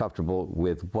feel comfortable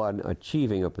with one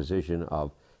achieving a position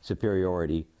of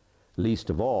superiority, least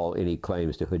of all any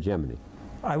claims to hegemony.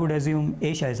 I would assume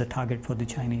Asia is a target for the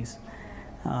Chinese.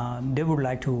 They would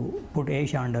like to put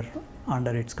Asia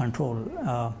under its control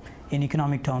in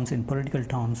economic terms, in political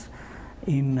terms,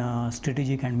 in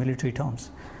strategic and military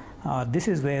terms. This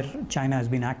is where China has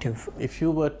been active. If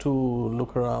you were to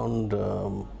look around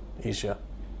Asia,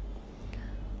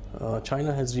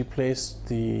 China has replaced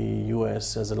the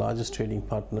US as the largest trading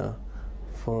partner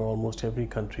for almost every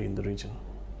country in the region.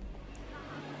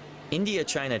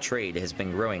 India-China trade has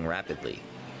been growing rapidly,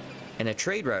 and a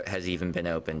trade route has even been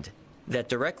opened that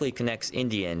directly connects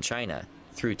India and China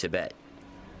through Tibet.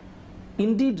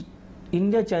 Indeed,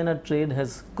 India-China trade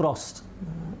has crossed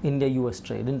India-US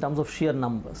trade in terms of sheer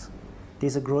numbers.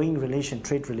 There's a growing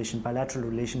trade relation, bilateral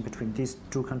relation between these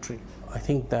two countries. I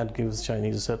think that gives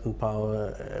Chinese a certain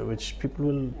power, which people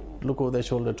will look over their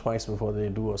shoulder twice before they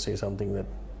do or say something that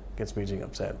gets Beijing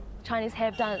upset. Chinese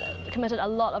have committed a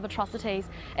lot of atrocities,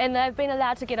 and they've been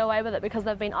allowed to get away with it because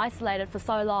they've been isolated for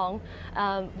so long.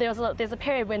 There's a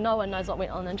period where no one knows what went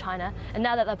on in China, and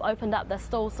now that they've opened up, they're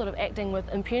still sort of acting with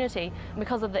impunity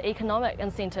because of the economic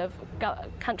incentive.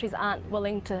 Countries aren't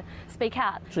willing to speak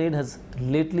out. Trade has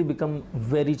lately become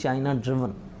very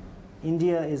China-driven.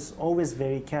 India is always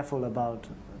very careful about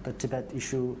the Tibet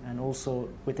issue, and also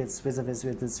with its with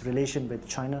its relation with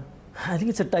China. I think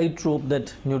it's a tightrope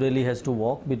that New Delhi has to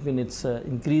walk between its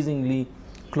increasingly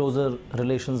closer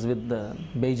relations with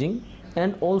Beijing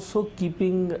and also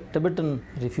keeping Tibetan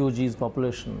refugees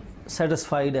population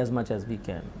satisfied as much as we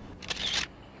can.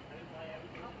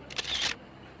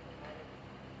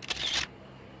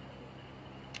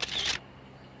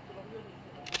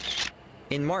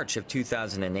 In March of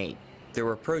 2008, there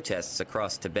were protests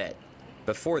across Tibet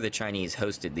before the Chinese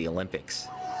hosted the Olympics.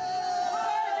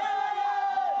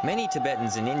 Many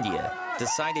Tibetans in India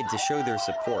decided to show their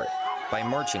support by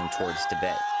marching towards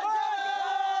Tibet.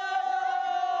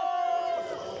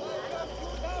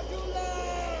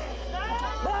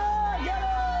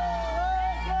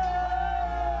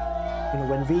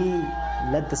 When we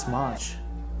led this march,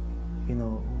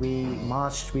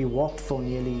 we walked for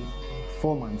nearly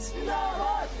 4 months.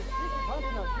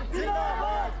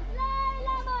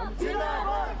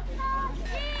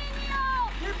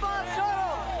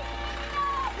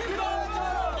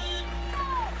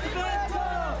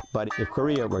 But if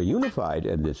Korea were unified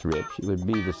and this rich, it would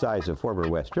be the size of former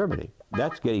West Germany.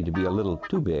 That's getting to be a little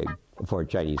too big for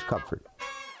Chinese comfort.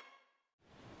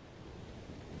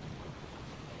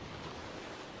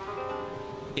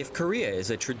 If Korea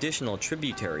is a traditional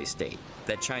tributary state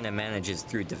that China manages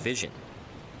through division,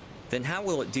 then how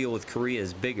will it deal with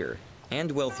Korea's bigger and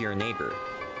wealthier neighbor,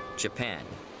 Japan,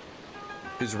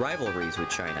 whose rivalries with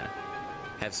China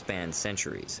have spanned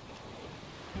centuries?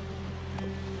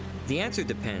 The answer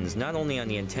depends not only on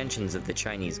the intentions of the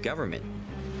Chinese government,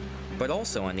 but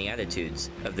also on the attitudes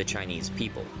of the Chinese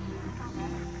people.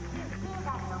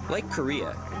 Like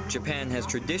Korea, Japan has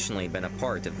traditionally been a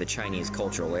part of the Chinese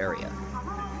cultural area.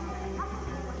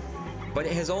 But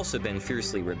it has also been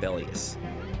fiercely rebellious.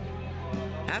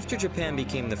 After Japan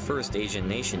became the first Asian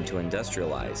nation to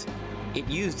industrialize, it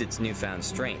used its newfound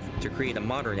strength to create a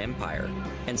modern empire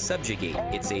and subjugate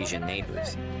its Asian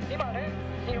neighbors.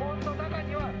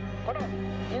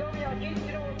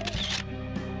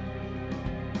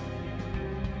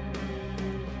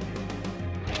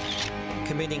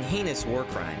 Committing heinous war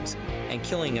crimes and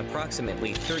killing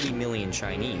approximately 30 million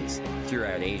Chinese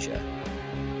throughout Asia.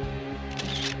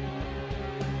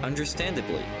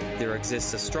 Understandably, there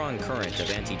exists a strong current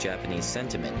of anti-Japanese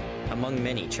sentiment among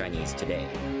many Chinese today.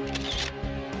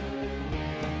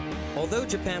 Although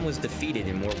Japan was defeated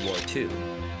in World War II,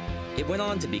 it went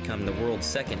on to become the world's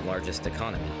second largest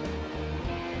economy.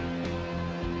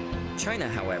 China,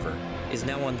 however, is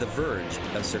now on the verge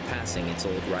of surpassing its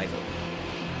old rival.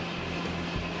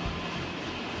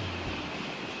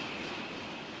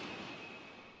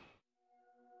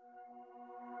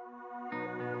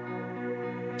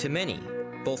 To many,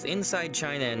 both inside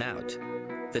China and out,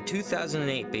 the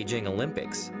 2008 Beijing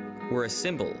Olympics were a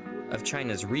symbol of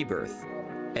China's rebirth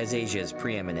as Asia's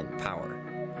preeminent power.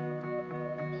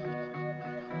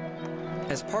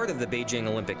 As part of the Beijing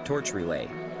Olympic torch relay,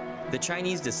 the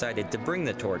Chinese decided to bring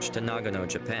the torch to Nagano,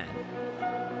 Japan,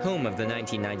 home of the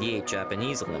 1998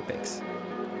 Japanese Olympics,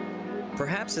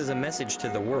 perhaps as a message to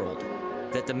the world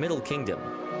that the Middle Kingdom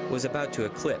was about to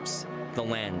eclipse the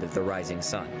land of the rising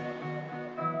sun.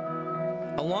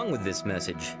 Along with this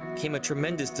message came a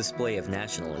tremendous display of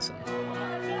nationalism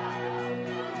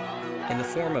in the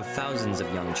form of thousands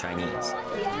of young Chinese.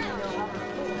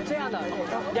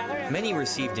 Many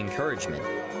received encouragement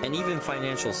and even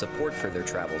financial support for their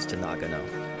travels to Nagano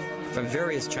from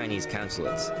various Chinese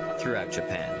consulates throughout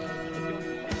Japan.